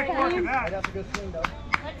make quick work of that. That's a good swing, though.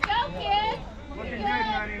 Let's go, kids. Looking good,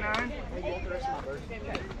 99.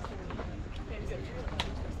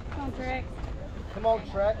 Come on, Trix. Come on,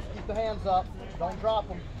 Trex. Keep the hands up. Don't drop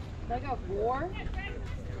them. They go 4. Come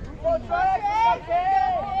on, Trex!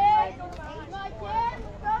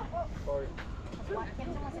 Sorry. One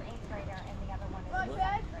Gibson was an 8th grader, and the other one is a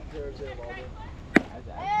 7th grader.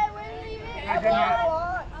 Hey, where are you leaving? Hey, good night.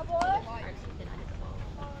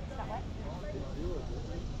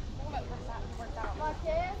 Come on,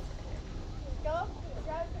 kids. Go.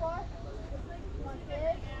 Drive the car. Come on,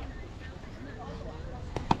 kids.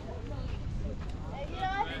 Hey, get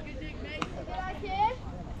on. Get on, kids.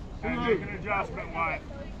 Hey, make an adjustment, Wyatt.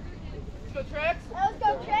 Let's go, Trex.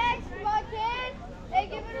 Come on, kids. Hey,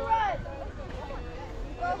 give it a run.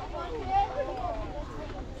 Go, come on, kids.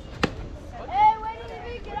 Hey, where do you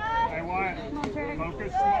leave? Get on. Hey, Wyatt.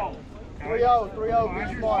 Focus small. 3-0, 3-0. Find Be your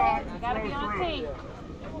smart. spot and Gotta be throw on through. team.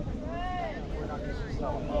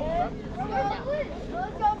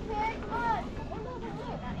 Let's go, pig. Come on.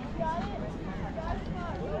 Got it. Got it.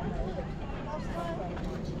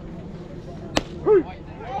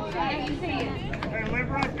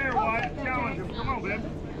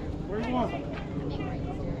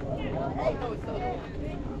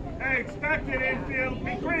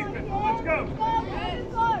 Keep creeping. Let's go.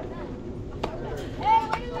 Hey,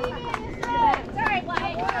 where you leaving? This side. Sorry,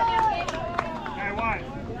 Wyatt. Hey, Wyatt.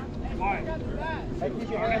 Wyatt. Hey, keep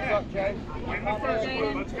your hands up, Jay. Win the first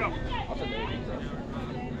one. Let's go.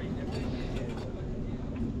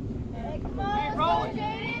 Hey, come on, let's go,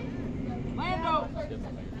 Jaden. Lando!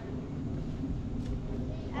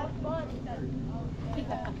 Have fun.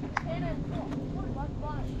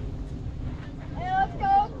 Hey, let's go.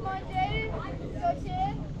 Come on, Jaden. Let's go,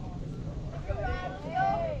 Chin. Let's go, Ryan. Let's go.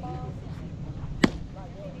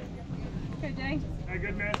 Okay, Jay. Hey,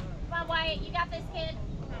 good miss. Come on, Wyatt. You got this, kid.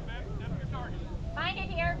 Find it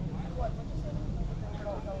here.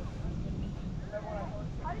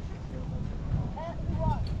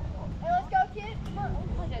 Hey, let's go, kid. Come on.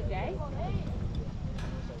 Okay, Jay. Come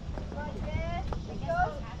on, kid. Let's go.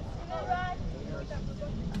 Come on, Ryan.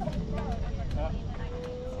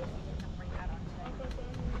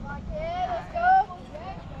 Come on, kid. Let's go.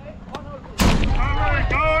 All right,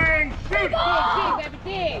 going. Shoot. Dig, baby,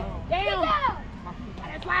 dig. Down.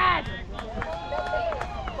 That's wide.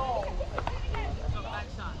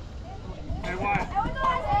 Hey, Wyatt. Come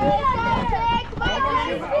on,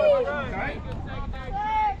 Okay?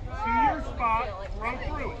 See your spot. Run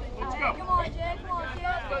through it. Let's go. Come on, Jay. Come on, Jay.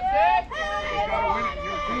 You gotta win it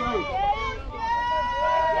here, too.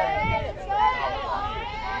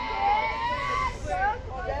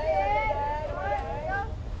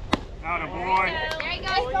 Atta boy. There you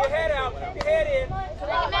go. Pull your head out. Keep your head in. Take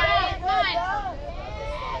him out. Come on.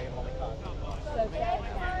 Okay,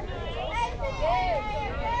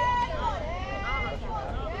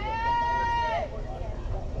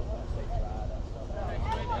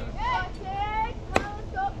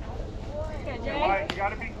 Hey, Jay. Wyatt, you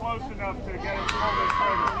gotta be close enough to get it pull this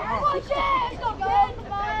trigger. Come on.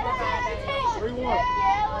 3-1.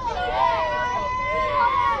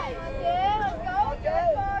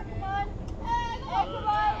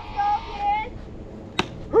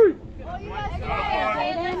 Let's go.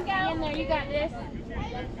 In there, you got this.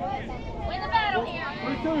 Win the battle here.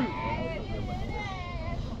 3-2.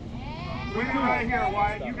 Win it right here,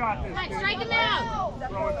 Wyatt. You got this. Come on, kid. strike him out.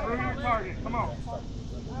 Throw it through your target. Come on.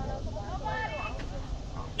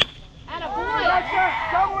 Atta boy.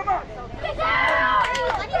 Double him up. Good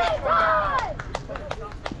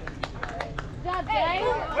job, Jay.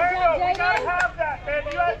 Good Lando, job, we gotta Jaden. have that, man.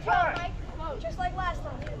 You had time. Just like last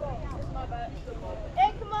time.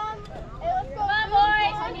 Hey, come on. Hey, let's go. Come on,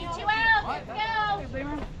 boys. We need you out. Let's go.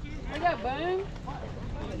 Boomer. There you go, boom.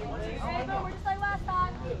 Hey, boom, we're just like last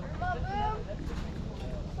time. Come on, boom.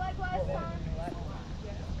 Just like last time.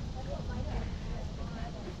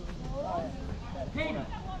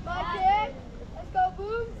 Come on, kid. Let's go,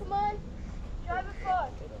 boom. Come on. Drive it far.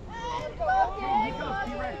 Let's go, kid. Come on,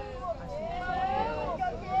 kid. Let's go,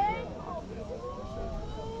 kid.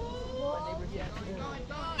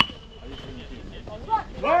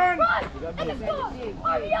 One. Run! And let's go!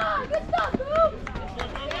 Aria! Good stuff, boom!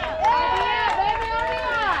 Yeah, baby,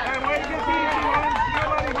 Hey, way to get these ones.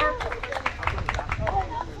 Nobody hurt.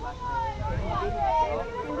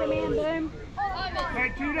 Here's a man, boom.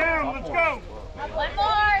 Take two down. Let's go. One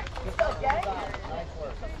more.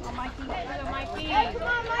 Oh, Mikey. Hello, Mikey. Hey, come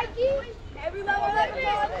on, Mikey! Every level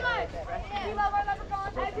leprechaun! Every level leprechaun!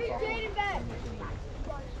 I bring Jaden back!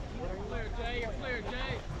 Clear, Jay. You're clear,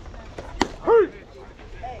 Jay.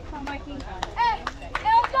 Come on, Mikey. Hey!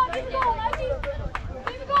 Hey, let's go! Keep it going, Mikey!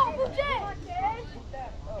 Keep it going! Move Jay! Hey,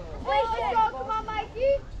 let's go! Come on,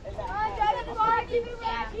 Mikey! Come on, drive it far! Keep it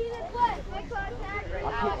right! Keep it play! Make contact!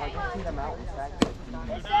 See them out in fact.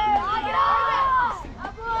 Yes, sir! Knock it off!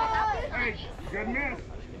 Up, boy! Hey, good miss.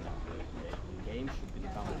 Game should be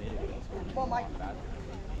dominated. Come on, Mike.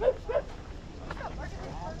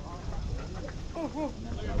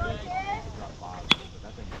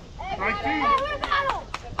 Strike two. Hey, we're in battle!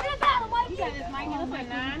 We're in battle, Mikey! You got this, Mikey. Looks like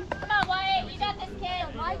 9. Come on, Wyatt. You got this,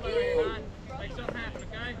 kid. Mikey! Make something happen,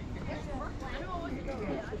 okay? Let's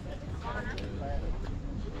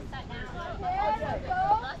go!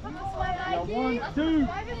 Come on, Mikey! 1, 2.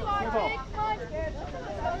 Drive it far, Jake. Come on!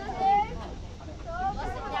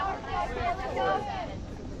 Let's go!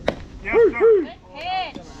 Yes, sir. Good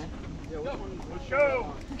pitch. Let's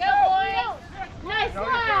go. Go, boys. Nice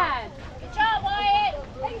slide. Good job, Wyatt.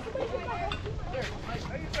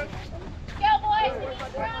 Go, boys. We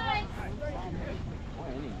need runs.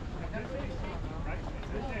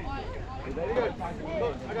 Very good.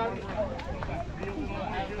 Look, I got it.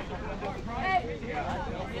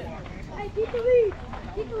 Hey, keep the lead!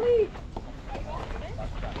 Keep the lead!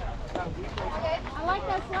 I like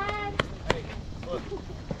that slide.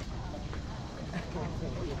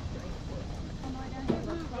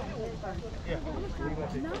 Yeah.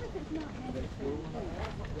 Blue,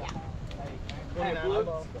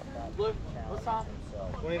 what's time?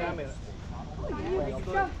 29 minutes.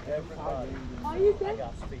 Are you good?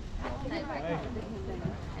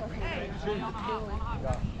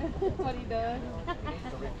 What he does. To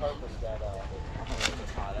repurpose that,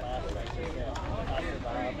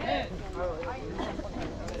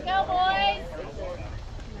 Let's go, boys.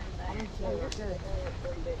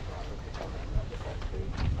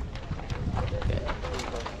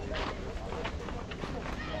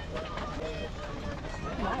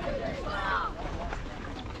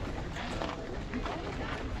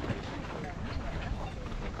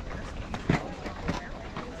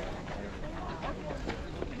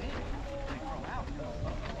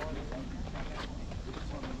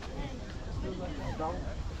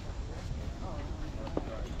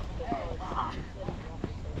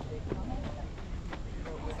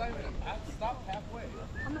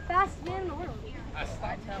 I'm the fastest man in the world. I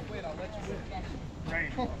stopped halfway and I'll let you win.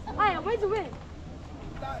 Rain. Hey, a win's a win.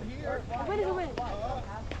 Not here. A win is a win. We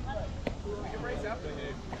can race after the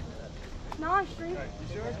game. Non-stream. You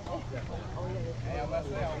sure? Hey, I'm about to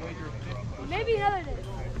say, I'll wager 50. Maybe another day.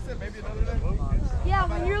 You said maybe another day? Yeah,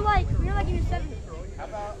 when you're like in your 70s. How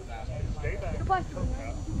about, You're possible.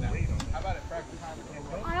 how about at practice time?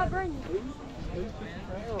 I outburn you.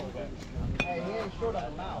 Hey, he ain't short on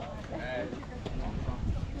the mouth. Hey.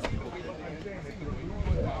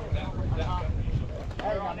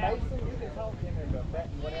 Hey, now Mason, you can talk to him and bet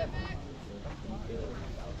whatever.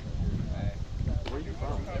 Where you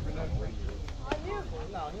from? Never know where you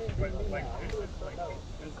No, he ain't beating me now.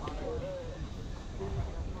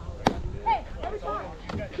 Hey, every time.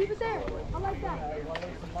 Keep it there. I like that. Hey, you want to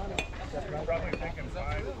make some money? You're probably thinking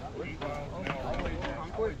 5, 8 miles an hour.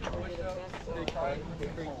 Concord,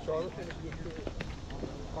 Charlotte,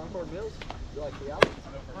 Concord Mills. You like the Alps?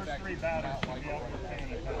 First 3 battles should be out for 10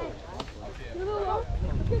 and a half. You're a little low.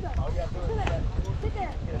 Get that. Sit there. Sit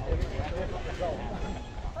there.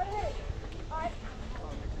 Right ahead. All right.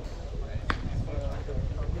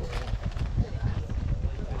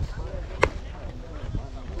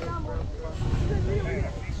 Hey,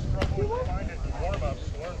 if he struggles to find it in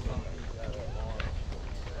warm-ups, learn from it.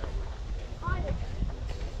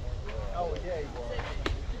 Oh, yeah, he was.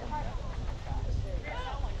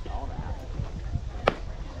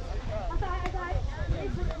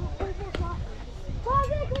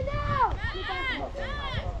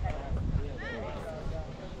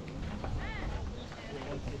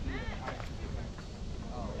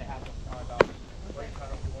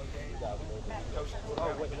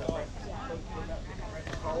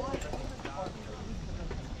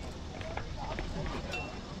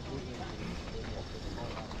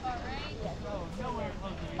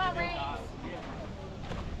 Come on, Ray.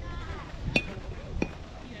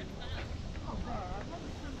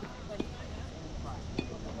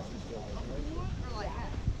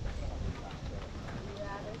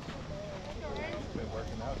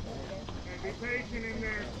 Be patient in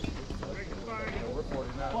there. Make it fine. We're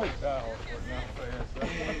 49 like that.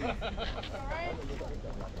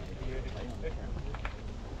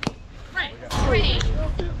 Ray.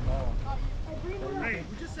 Hey,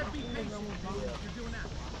 We just said be patient. You're doing that.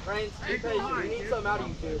 Rains, be patient. We need something out of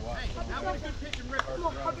you two. Hey, I want to pitch and rip. Come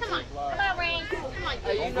on, Ray. Come on.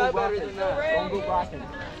 Hey, you know better than that. Don't go blocking.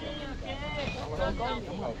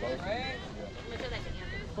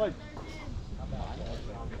 Play.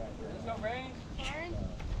 Come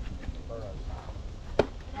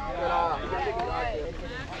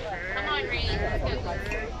on, Ray.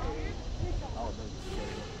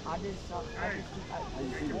 Let's go. you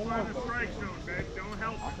can find the strike zone, Ben. Don't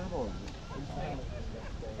help him.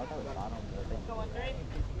 No,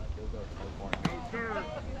 sir.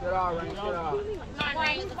 Good on, Rains. Good on. Come on,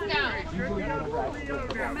 Ray. Let's go. Should be out of Leo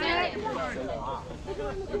now. Come on,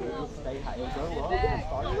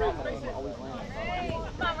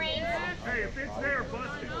 Ray. Hey, if it's there,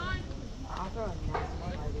 bust it.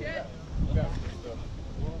 Got him.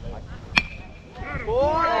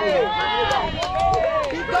 Boy!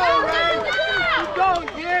 Keep going, Rains! Keep going,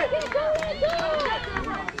 kid! Keep going.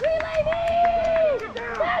 Relay me.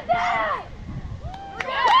 That's it.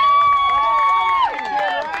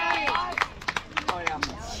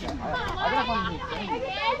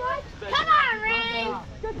 Come on, Ray.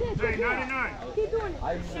 Hey, 99. Keep doing it.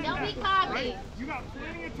 Don't be cocky. You got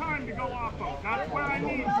plenty of time to go off of. That's what I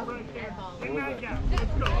need you right there. In that gap. Let's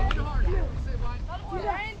go.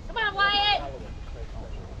 Come on, Wyatt.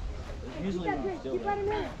 Keep that drink. Keep letting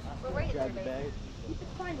him in. Keep it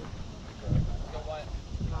finding.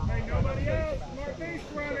 Hey, nobody else. Northeast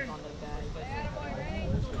running.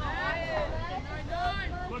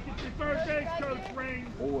 Look at your third base coach. Coach Rain.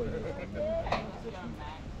 Boy.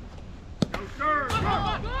 No, sir.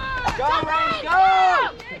 Go, Rain, go!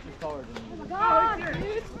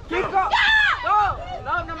 Keep going. Go!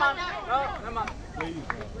 No, never mind. No, never mind. Please,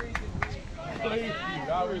 bro. Please,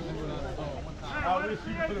 I wish you would have. I wish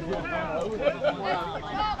you could have went home. I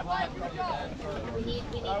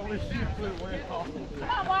wish you could have went home. Come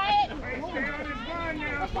on, Wyatt. Hey, stay on his line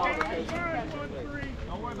now. Stay on his line. 1-3.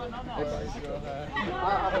 Don't worry about nothing else. I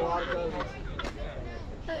have a lot of cousins.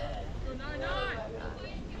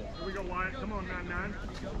 Here we go, Wyatt. Come on, 9-9.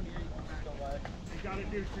 You gotta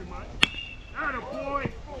do too much. Atta boy.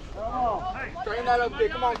 Hey, Train that up,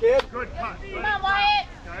 kid. Come on, kid. good cut. Come on, Wyatt.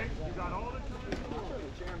 Okay, you got all the time.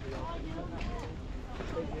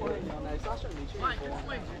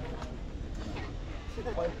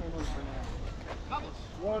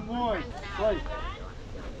 1-1. Play.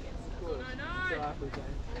 Yeah, good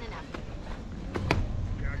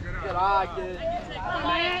Good eye. eye, kid. Come on,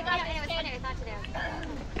 Wyatt. You got this, kid.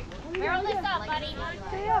 Barrel this up, buddy. Like,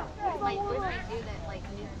 we're trying to do that, like,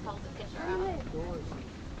 you hold the picture up.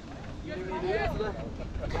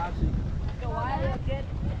 Got you. Go Wyatt, kid.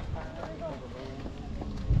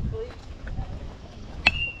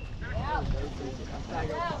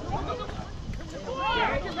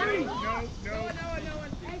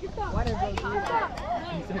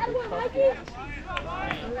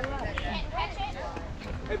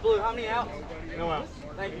 Hey, Blue, how many outs? No outs.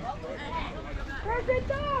 Thank you. First and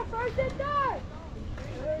third! First and third!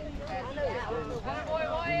 Come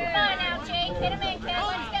on now, Jake. Hit him in, kid.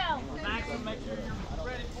 Let's go. Maxim, make sure you're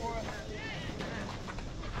ready for it.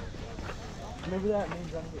 Remember that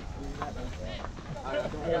means I'm getting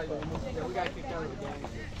We got kicked out of the game.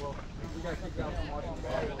 Well, we got kicked out from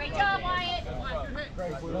watching. Great job, Wyatt.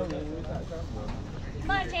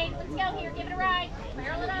 Come on, Jake. Let's go here. Give it a ride.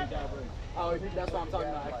 Barrel it up. Oh, that's what I'm talking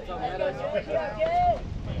about.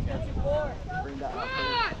 Bring that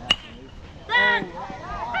up. Hey,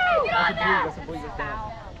 get on now.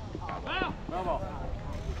 Foul.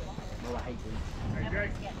 No, I hate these. Hey,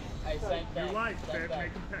 Jake, Hey, same thing. your life, man. Make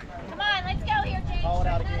him pay. Come on, let's go here, Jake. Call it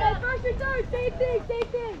out Straighten again. up. First and third! Same thing! Same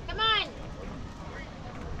thing! Come on.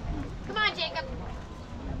 Come on, Jacob.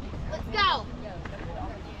 Let's go.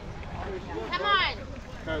 Come on.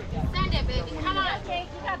 Coach. Send it, baby. Come on. Jake,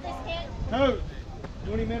 you got this, kid. Coach.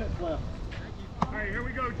 20 minutes left. All right, here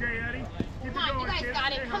we go, Jay Eddie. Keep Come it on, you going, guys kid.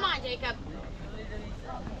 got it. Stay Come hot. on, Jacob.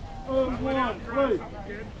 Oh, Let one, out, drive play. something,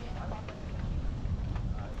 kid.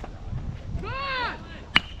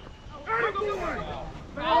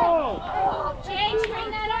 Oh! Jake,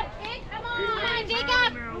 straighten that up, kid. Come on. Come on,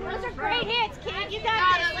 Jacob. Those are great hits, kid. You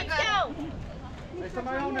got this. Let's go. Hey,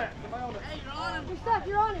 somebody on that. Somebody on that. You're stuck,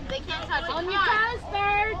 you're on him. They can't touch it. On Come your on. toes,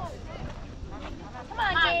 birds. Come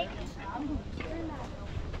on, Jake.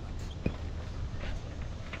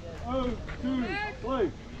 Oh, 2,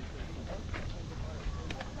 play.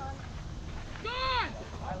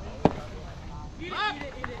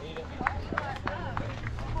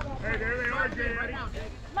 Hey, there they are, Jay Eddie.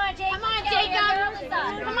 Come on, Jake. Come on, Let's go here. Jacob. Barrel this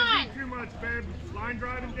up. You Come gotta on. do too much, babe. Line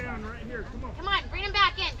driving down right here. Come on. Come on, bring him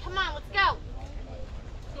back in. Come on, let's go.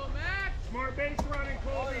 Smart base running,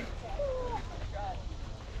 Colby.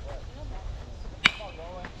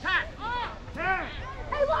 Tack! Tack!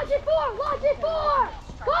 Hey, watch it for! Watch it for!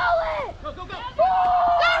 Call it! Go, go, go.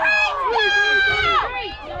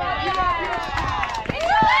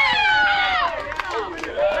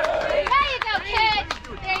 There you go, kid.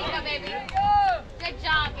 There you go, baby. Good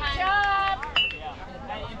job, hon.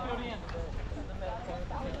 Hey, infield in.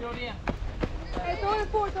 Infield in. Hey, throw it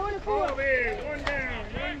for! Throw it for! Colby, one down,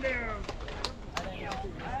 one down.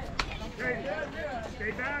 Hey,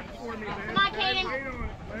 stay back for me, man. Come on, Caden. Wait on it.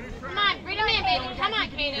 Let it try. Come on, bring him in, baby. Come on,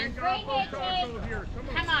 Caden. Take Great off hit, those Jake. circles here. Come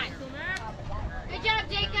on. Come on. Good job,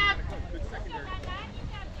 Jacob. Good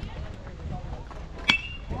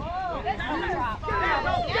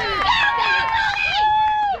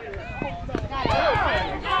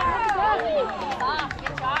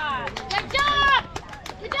job. Good job.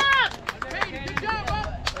 Good job.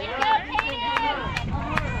 Way to go, Kaden.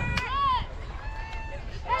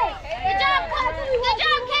 Good job, good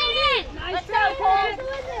job, Caden. Let's go, Cole.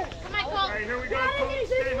 Come on, All Cole. right, here we go, Colby.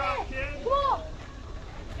 Stay hot, kid. Come on!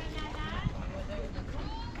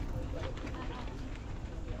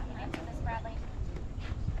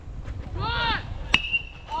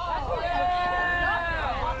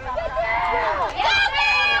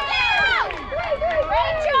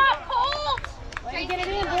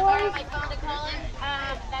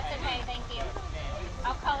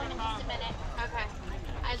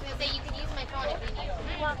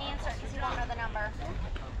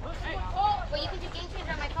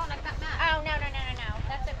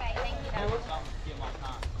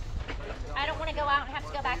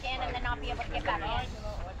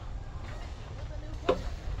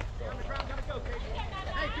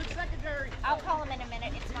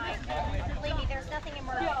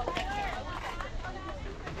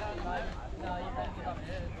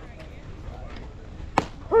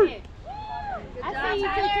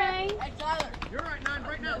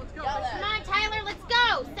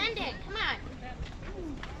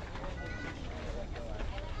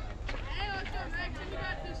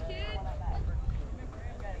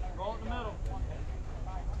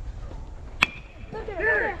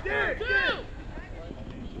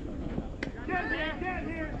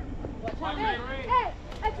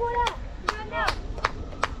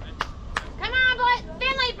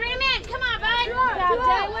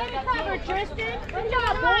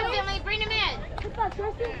 on,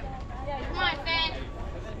 Tristan. Come on, Finn.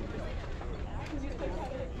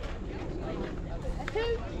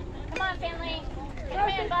 Come on, Finley. Come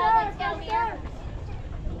in, bud. Let's go here.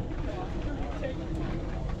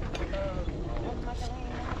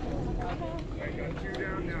 They got 2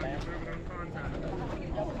 down now. You're moving on contact.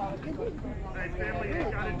 Hey, Finley, you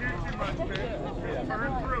ain't got to do too much, man. Just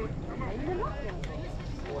burn through it. Come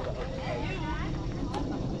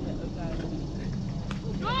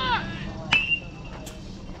on.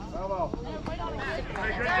 Bravo.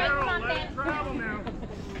 Hey, good girl. Let it travel now.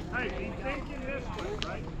 Hey, he's thinking this way,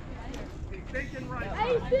 right? He's thinking right.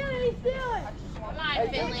 Hey, he's stealing, he's stealing. Come on, Hey,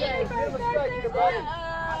 Finley. James, give him a strike here, buddy.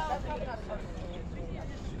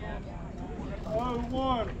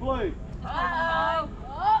 0-1, play. Uh-oh.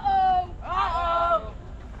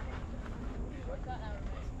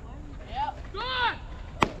 Yep. Good.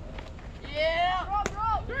 Yeah.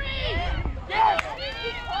 Drop. 3. Yes.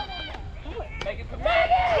 Make it come back.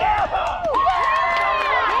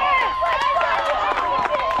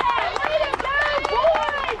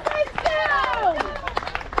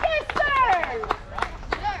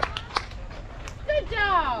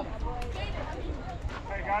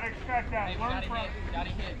 Hey, gotta expect that. Hey, we Learn got him from. hit. Got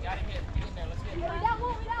him hit. Get in there. Let's get him. We got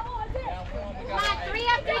one, that's it. Down one. We Come got on,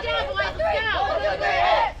 3 up, 3 down, boys. Let's go.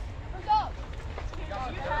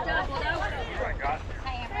 I got you.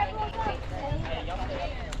 Hey, I'm ready to get Hey, y'all stay up.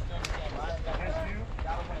 That's you.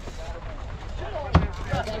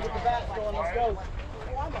 Get the bats going, let's go.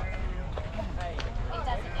 It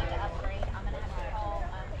doesn't need to upgrade. I'm gonna have to call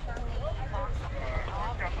Shirley and box it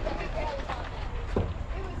off.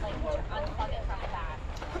 Like unplug it from the back.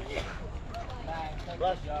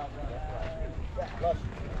 Bless you. Bless you.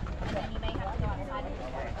 Then you may have to go outside and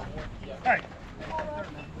just work on it. Hey,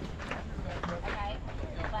 Okay?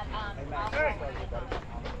 But I'll Hey.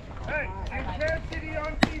 hey, intensity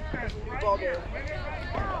on defense, right here. Win it right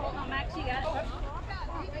here. Hold on, Max, you got it.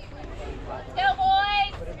 Let's go,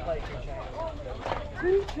 boys! Put in play,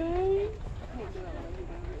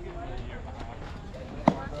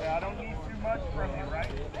 Yeah, I don't need too much from you, right?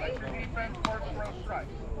 Let your defense work for a strike.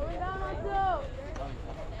 We're down on 2.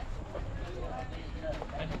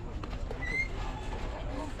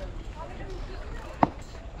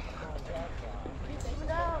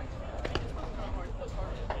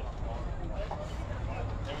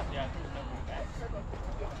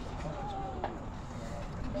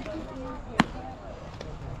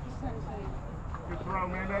 Good throw,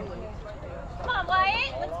 man. Come on,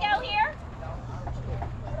 Wyatt. Let's go here.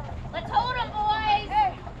 Let's hold them, boys.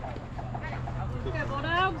 Let's go,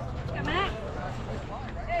 Bulldogs. Let's go, Max.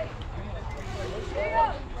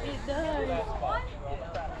 It does. Go,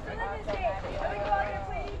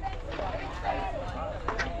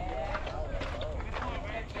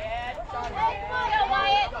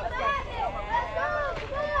 Wyatt.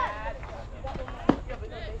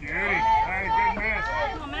 Beauty. Hey, good miss.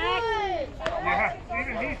 Come on, Max. Yeah,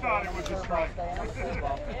 even he thought it was a strike. It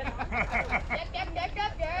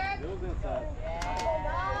was inside.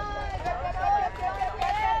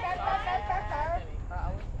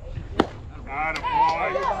 Got it, Hey,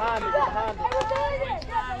 boy. get behind it, get behind it.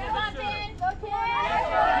 Come on, Finn.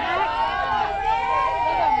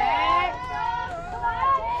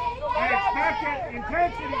 Hey, expect it.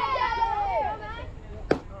 Intensity.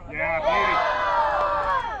 Yeah, beauty.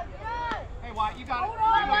 Hey, White, you got it.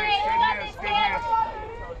 Don't worry. We got this, Good kid. miss.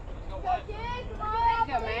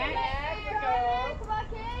 Go, Max.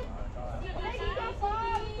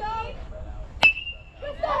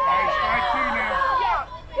 Hey, strike 2 now.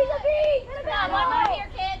 Come on, one more here,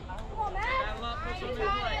 kid. Saddle up, push on their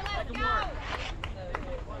play. Make them work.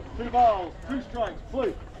 2 balls, 2 strikes,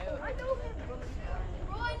 blue.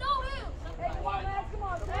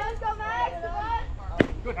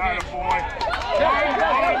 Good Got catch. it, boy.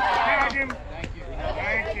 Tag him. Thank you.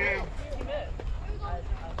 Thank you.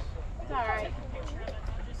 It's all right.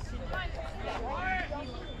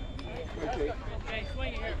 Okay,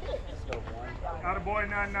 swing it here. Got a boy,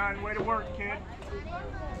 9-9. Way to work, kid.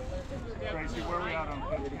 Tracy, where are we at on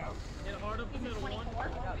pitch now? Hit hard up the middle one.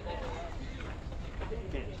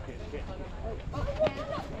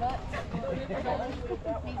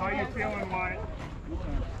 How you feeling, Wyatt?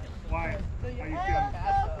 Wyatt, how you feeling?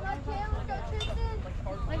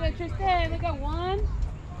 Look at Tristan. Look at 1.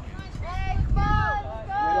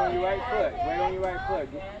 Wait on your right foot, wait on your right foot.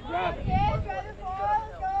 Drive it.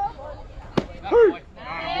 That boy.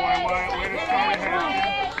 Atta boy, Wyatt. Way to start ahead.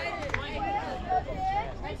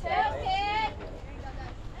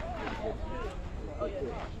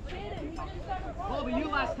 Colby, you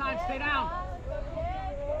last time. Stay down.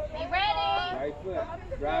 Be ready. Right foot,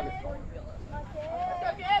 drive it.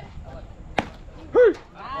 Hey,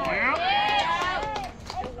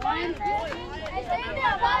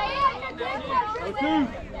 stand.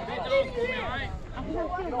 Come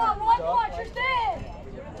on, one punch, you're stand.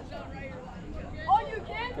 Oh, you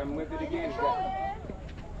can. Come with it again.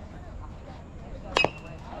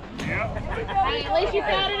 Hey, at least you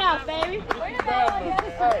found it out, baby.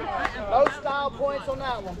 Hey, no style points on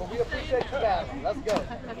that one, but we appreciate you battling. Let's go. Come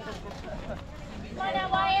on now,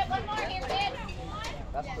 Wyatt. One more here, kid.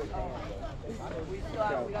 That's quick hands.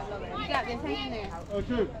 You got this, hang in there. Oh,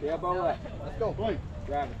 two. Yeah, ball left. Let's go. Blake.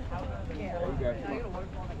 Grab it. There you go.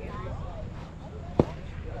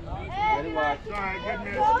 Ready, watch. All right, good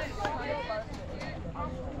miss.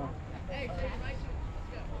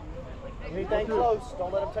 Anything close,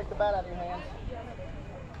 don't let him take the bat out of your hands.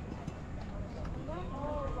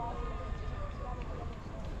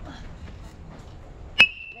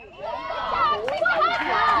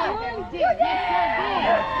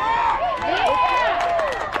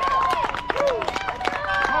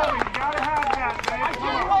 Kobe, you gotta have that, baby. I should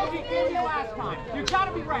have told you in you last time. You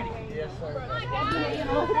gotta be ready. Yes, sir.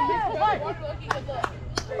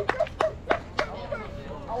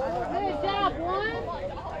 Good job, one.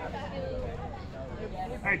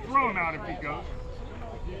 Hey, throw him out if he goes.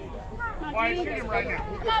 Wyatt, shoot him right now.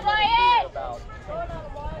 Come on, Wyatt.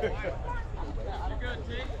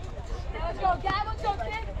 Let's go, Gavin. Let's go,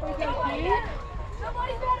 kid.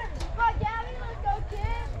 Somebody's better. Come on, Gavin. Let's go,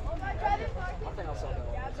 kid. Come on, Travis. I think I'll sell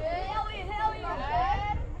that. Gavin. Elliot.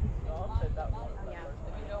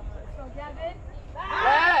 Let's go, Gavin. I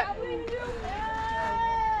believe in you.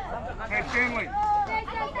 Hey, Finley, lay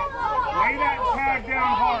that tag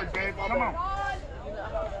down hard, babe. Come on.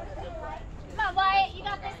 Come on, Wyatt. You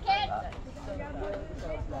got this, kid.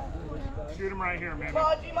 Shoot him right here, man. Come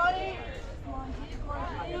on, G-Money. Come on,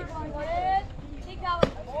 kid. Keep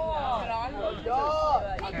going. Good job.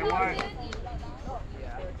 Hey, Wyatt.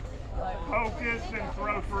 Focus and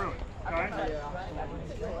throw through it, okay?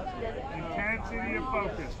 Intensity of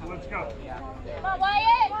focus. Let's go. Come on,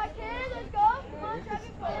 Wyatt. Come on, kid. Let's go. Come on, Travis.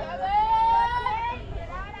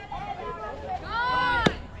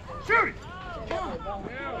 Shoot it!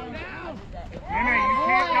 Hey, you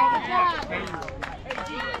can't double clutch, baby.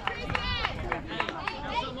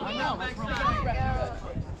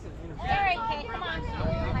 Sorry, kid. Come on.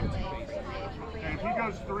 Hey, if he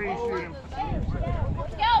goes three, shoot him.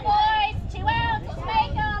 Let's go, boys. 2 outs. Let's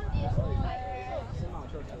make them.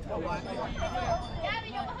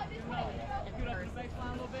 Gavin, you're behind this way.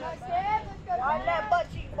 On that butt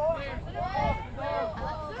cheek, boy.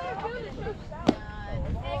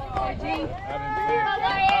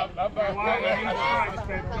 Come on, Wyatt. Hey, Wyatt, you need strikes,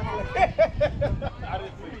 baby. Come on.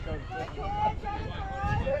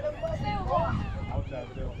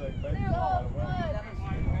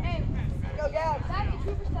 Go, Gavin.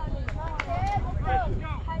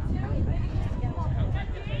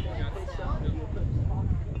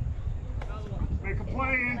 Make a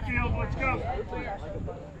play infield. Let's go.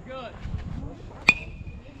 Good.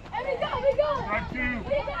 Hey, we go. Strike two.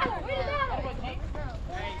 We down.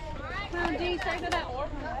 Come on, G, start it up.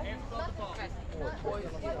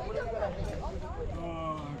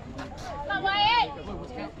 Come on, Wyatt.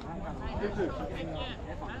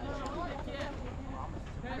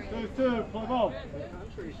 Two, play ball.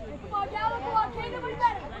 Come on, Gavin. Come on, kid. Nobody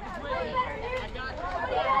better. Nobody better, dude.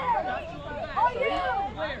 Nobody better. Oh, you.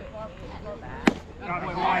 Got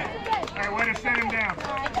it, Wyatt. Hey, way to set him down.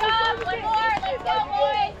 Good job. One more. Let's go,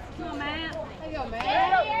 boys. Come on, Matt. There you go, man.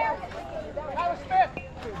 Get here. Tyler Smith.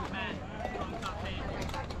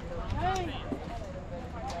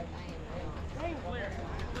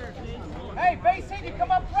 Hey, base hit, you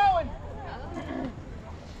come up throwing.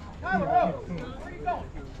 Tyler, where are you going?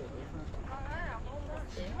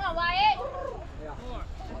 Come on, Wyatt.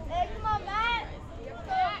 Hey, come on, Matt.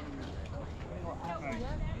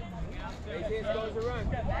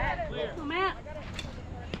 Come on, Matt.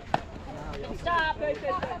 Stop. Hey, way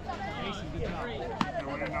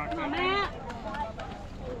to knock Come on, that down. Matt.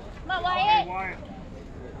 Come on, Hey, Wyatt. Wyatt.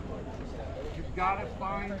 You've got to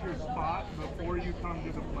find your spot before you come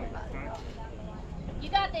to the plate, okay? You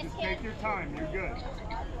got this, Just kid. take your time. You're good.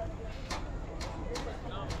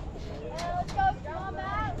 Yeah, let's go. Come on,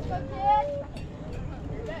 Matt. Let's go, kid.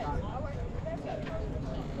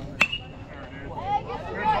 Hey, get the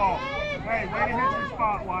Good right ball. kid. Hey, way to hit your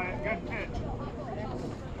spot, Wyatt. Good pitch.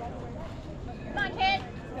 Come on, kid.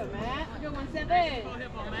 Good, Matt. Good one, 7. Hey,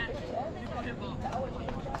 let's go, Matt.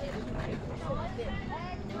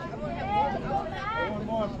 One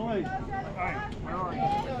more, please. Hey, where are you? Come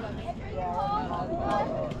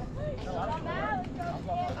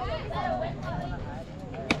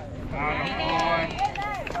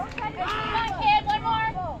on, kid. One more.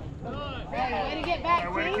 Hey, way to get back, Hey,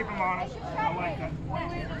 way to T. keep him honest. I like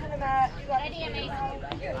that. Ready, Emmy. Keep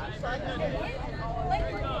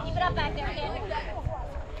it up back there again.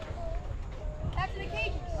 Back to the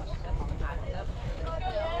cages.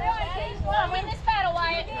 Come on, win this battle,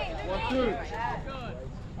 Wyatt. 1-2. Hey,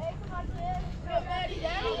 come on, kid. Go, Maddie,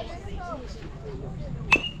 Daddy. Take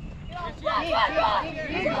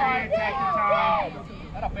your time.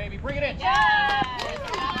 That up, baby. Bring it in. Yeah.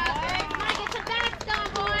 Come on, get some backs done,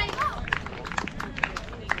 boys.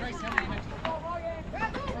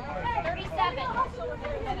 37.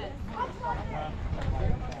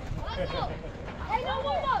 Hey, no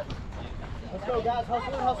more notes. Let's go, guys.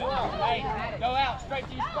 Hustle in, hustle out. Hey, go out, straight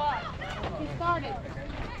to your spot. He started.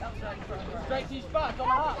 Straight to your spot, on the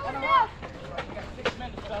hop. On the hop. We got 6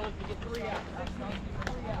 minutes, fellas, to get 3 out. 6 minutes to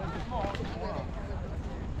get 3 out. Come on.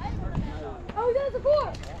 Oh, he does the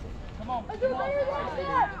 4. Come on. Let's do it right here.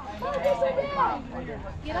 Oh, this right now.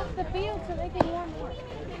 Get off the field so they can warm up.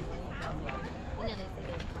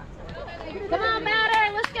 Come on,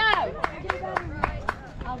 Bowder, let's go.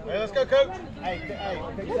 Hey, let's go, coach. Hey,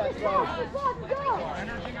 fix that throw.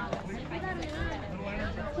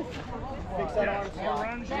 Fix that arm More slot.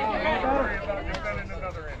 runs, you don't have to worry about defending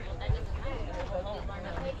another inning.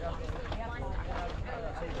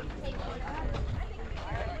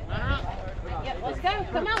 Yep, let's go.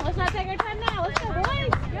 Come on, let's not take our time now. Let's go,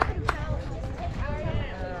 boys.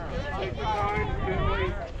 Take your time, Finley.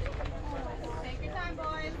 Take your time,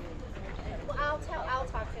 boys. Well, I'll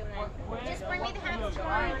talk to him then. Just bring me the hats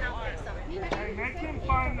tomorrow and I'll fix them. Hey, make him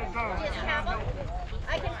find the zone. Just have them.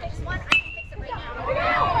 I can fix one. I can fix it right now. Go,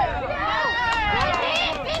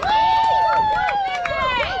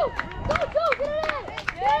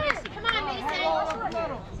 come on, Mason.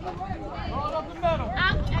 Hold up the middle.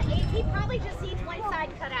 He probably just needs one side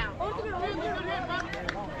cut out.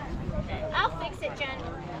 I'll fix it, Jen.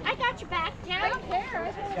 I got your back, Jen. I don't care.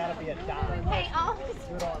 It's got to be a dime. Hey,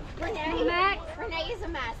 Renee is a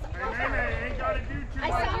mess. Hey, Nene, ain't got to do too I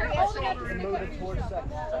much. saw her yesterday. Moving towards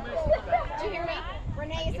second. Do you hear me?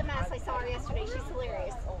 Renee is a mess. I saw her yesterday. She's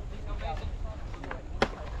hilarious.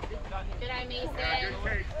 Good eye, Mason. Good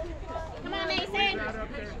take. Come on, Mason. That up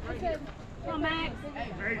there. Come on, Max.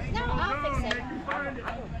 Hey, No, small I'll fix zone, it. make him find it.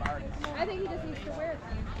 I think he just needs to wear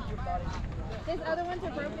them. His other ones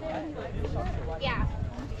are broken in. Yeah.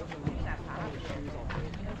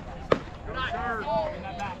 Go, sir. In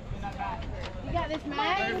that back. In that back. You got this,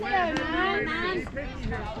 Max. Hey, Let's win, go, win, nine, win, nine. be picky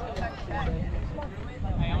here.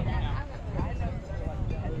 Hey, on you now.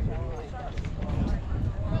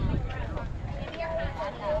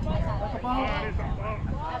 Come on, it's a bump.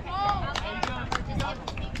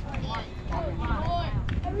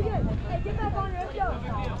 Hey, get back on here. Let's go.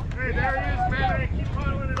 Hey, there he is, man. Hey, keep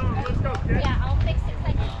piling it on. Let's go, kid. Yeah, I'll fix it. I can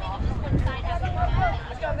maybe just one side out.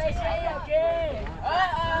 Let's go, Mason.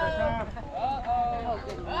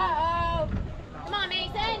 Come on,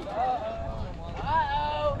 Mason.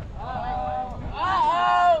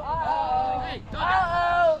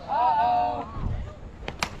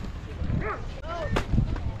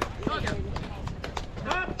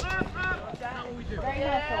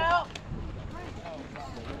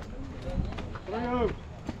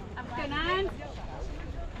 Let's go, nine.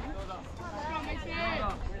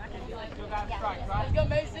 Still got strikes, right? Let's go,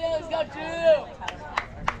 Mason. Let's go, 2.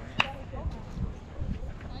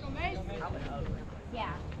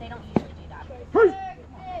 Yeah, they don't usually do that.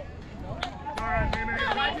 All right, Nene.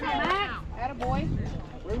 Max. Attaboy.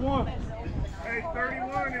 31. Hey,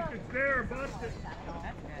 31, if it's there, bust it.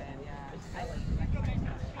 It's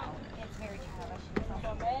very childish.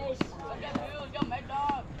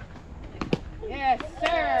 Yes,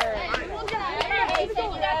 sir. Mason,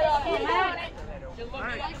 you got this kid.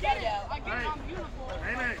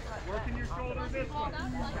 Hey, Nene, working your shoulder this way.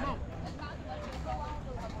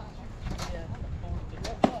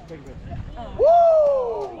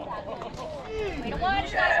 Way to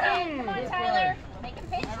watch, Dustin. Come on, Tyler. Make him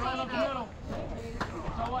pitch. Right up the middle.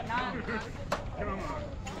 So what, 9? Come on.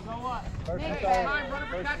 So what? First and Next. third. Run for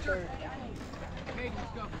First and catcher. third. Okay,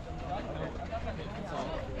 let's go.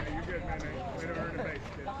 Hey, you're good, Nene. Way to earn a base,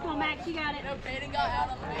 kid. Come on, Max, you got it.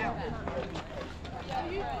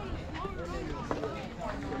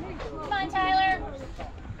 Come on, Tyler.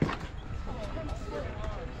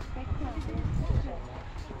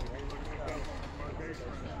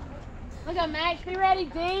 Look at Max. Be ready,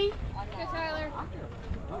 D. Go, Tyler.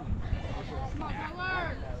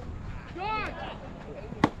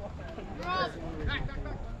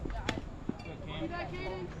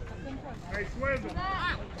 Hey, Swizzle.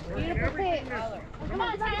 Working Beautiful everything pitch. this way. Come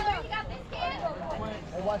on, Tyler. You got this, kid.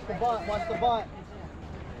 Hey, watch the bunt. Watch the bunt.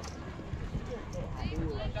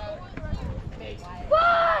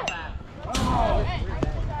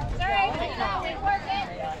 Sir, right, keep working.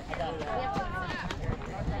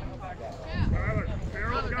 Tyler,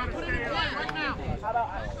 Daryl's got to stay up.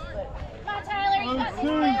 Come on, Tyler, you got this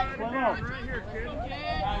one. Right here, kid.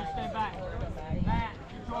 Stay back. Matt,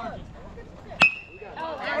 you're charging.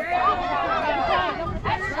 Oh,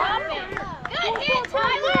 that's Chapman. Good hit,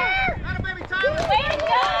 Tyler. Way to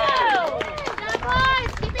go. Good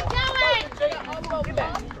boys, keep it going. Get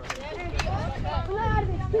back. Come on,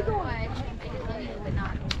 keep going.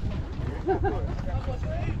 Come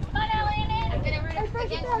on, Landon. I'm gonna root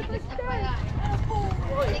against you, just FYI.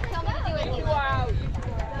 They tell me to do it. Wow.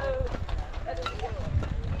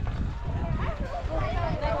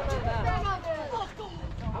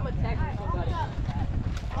 I'm attacking somebody.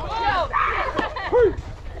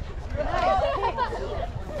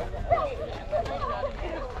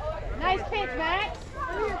 Nice pitch, Max.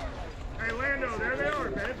 Hey, Lando, there they are,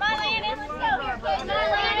 man. Come on, Landon, let's go here, kids. Come on,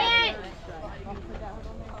 Landon.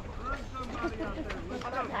 Run somebody out there. Let's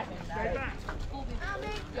go. Stay back.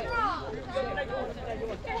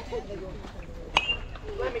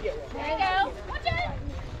 Let me get one. There you go. Watch it.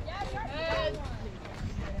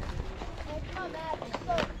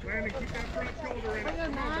 Landon, keep that front shoulder in it.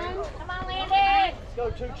 Come on, Landon. Let's go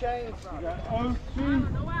 2 chains.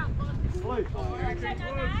 Anything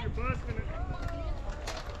close, you're busting it.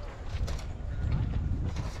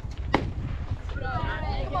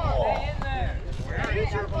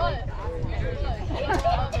 Use your foot.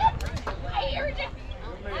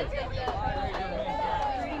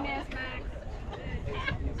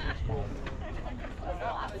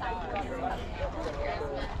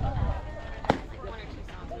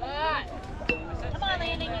 Come on,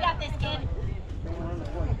 Landon, you got this, kid.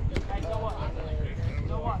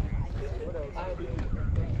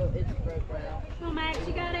 Come on, Max,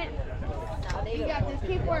 you got it. You got this.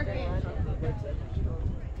 Keep working.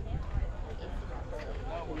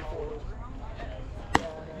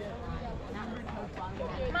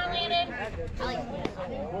 Come on, Landon.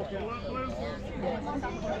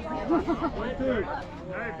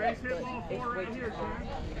 Hey, base hit ball 4 right here, son.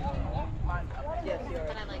 Yes, you're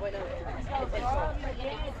right. Wait, no.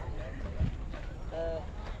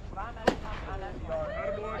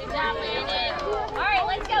 Good job, Landon. All right,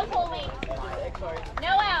 let's go, Colby.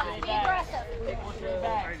 No outs. Be aggressive. Hey,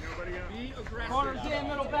 nobody else. Be aggressive. Corners in,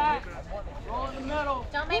 middle back. Roll in the middle.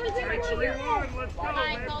 Don't make it too Hey, much. 3-1, let's go, Come on,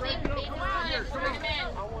 man. Colby. Bring Beat it this up. one. Bring him in.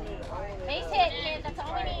 Base hit, kid. That's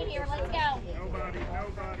all we need here. Let's go. Nobody.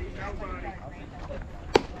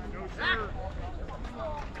 No, sir.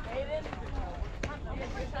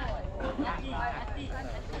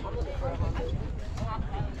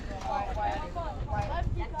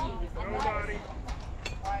 Nobody.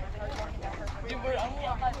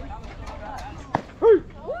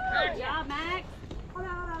 Good job, Max.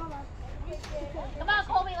 Come on,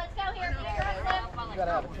 Colby. Let's go here. Be aggressive. You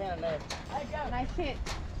gotta have a can there. Nice pitch.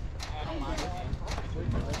 No, sir.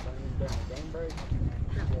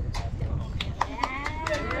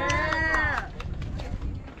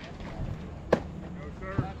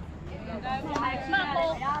 Come on,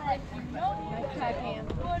 Cole. Nice try, Pam.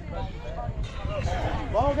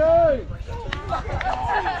 Ball go!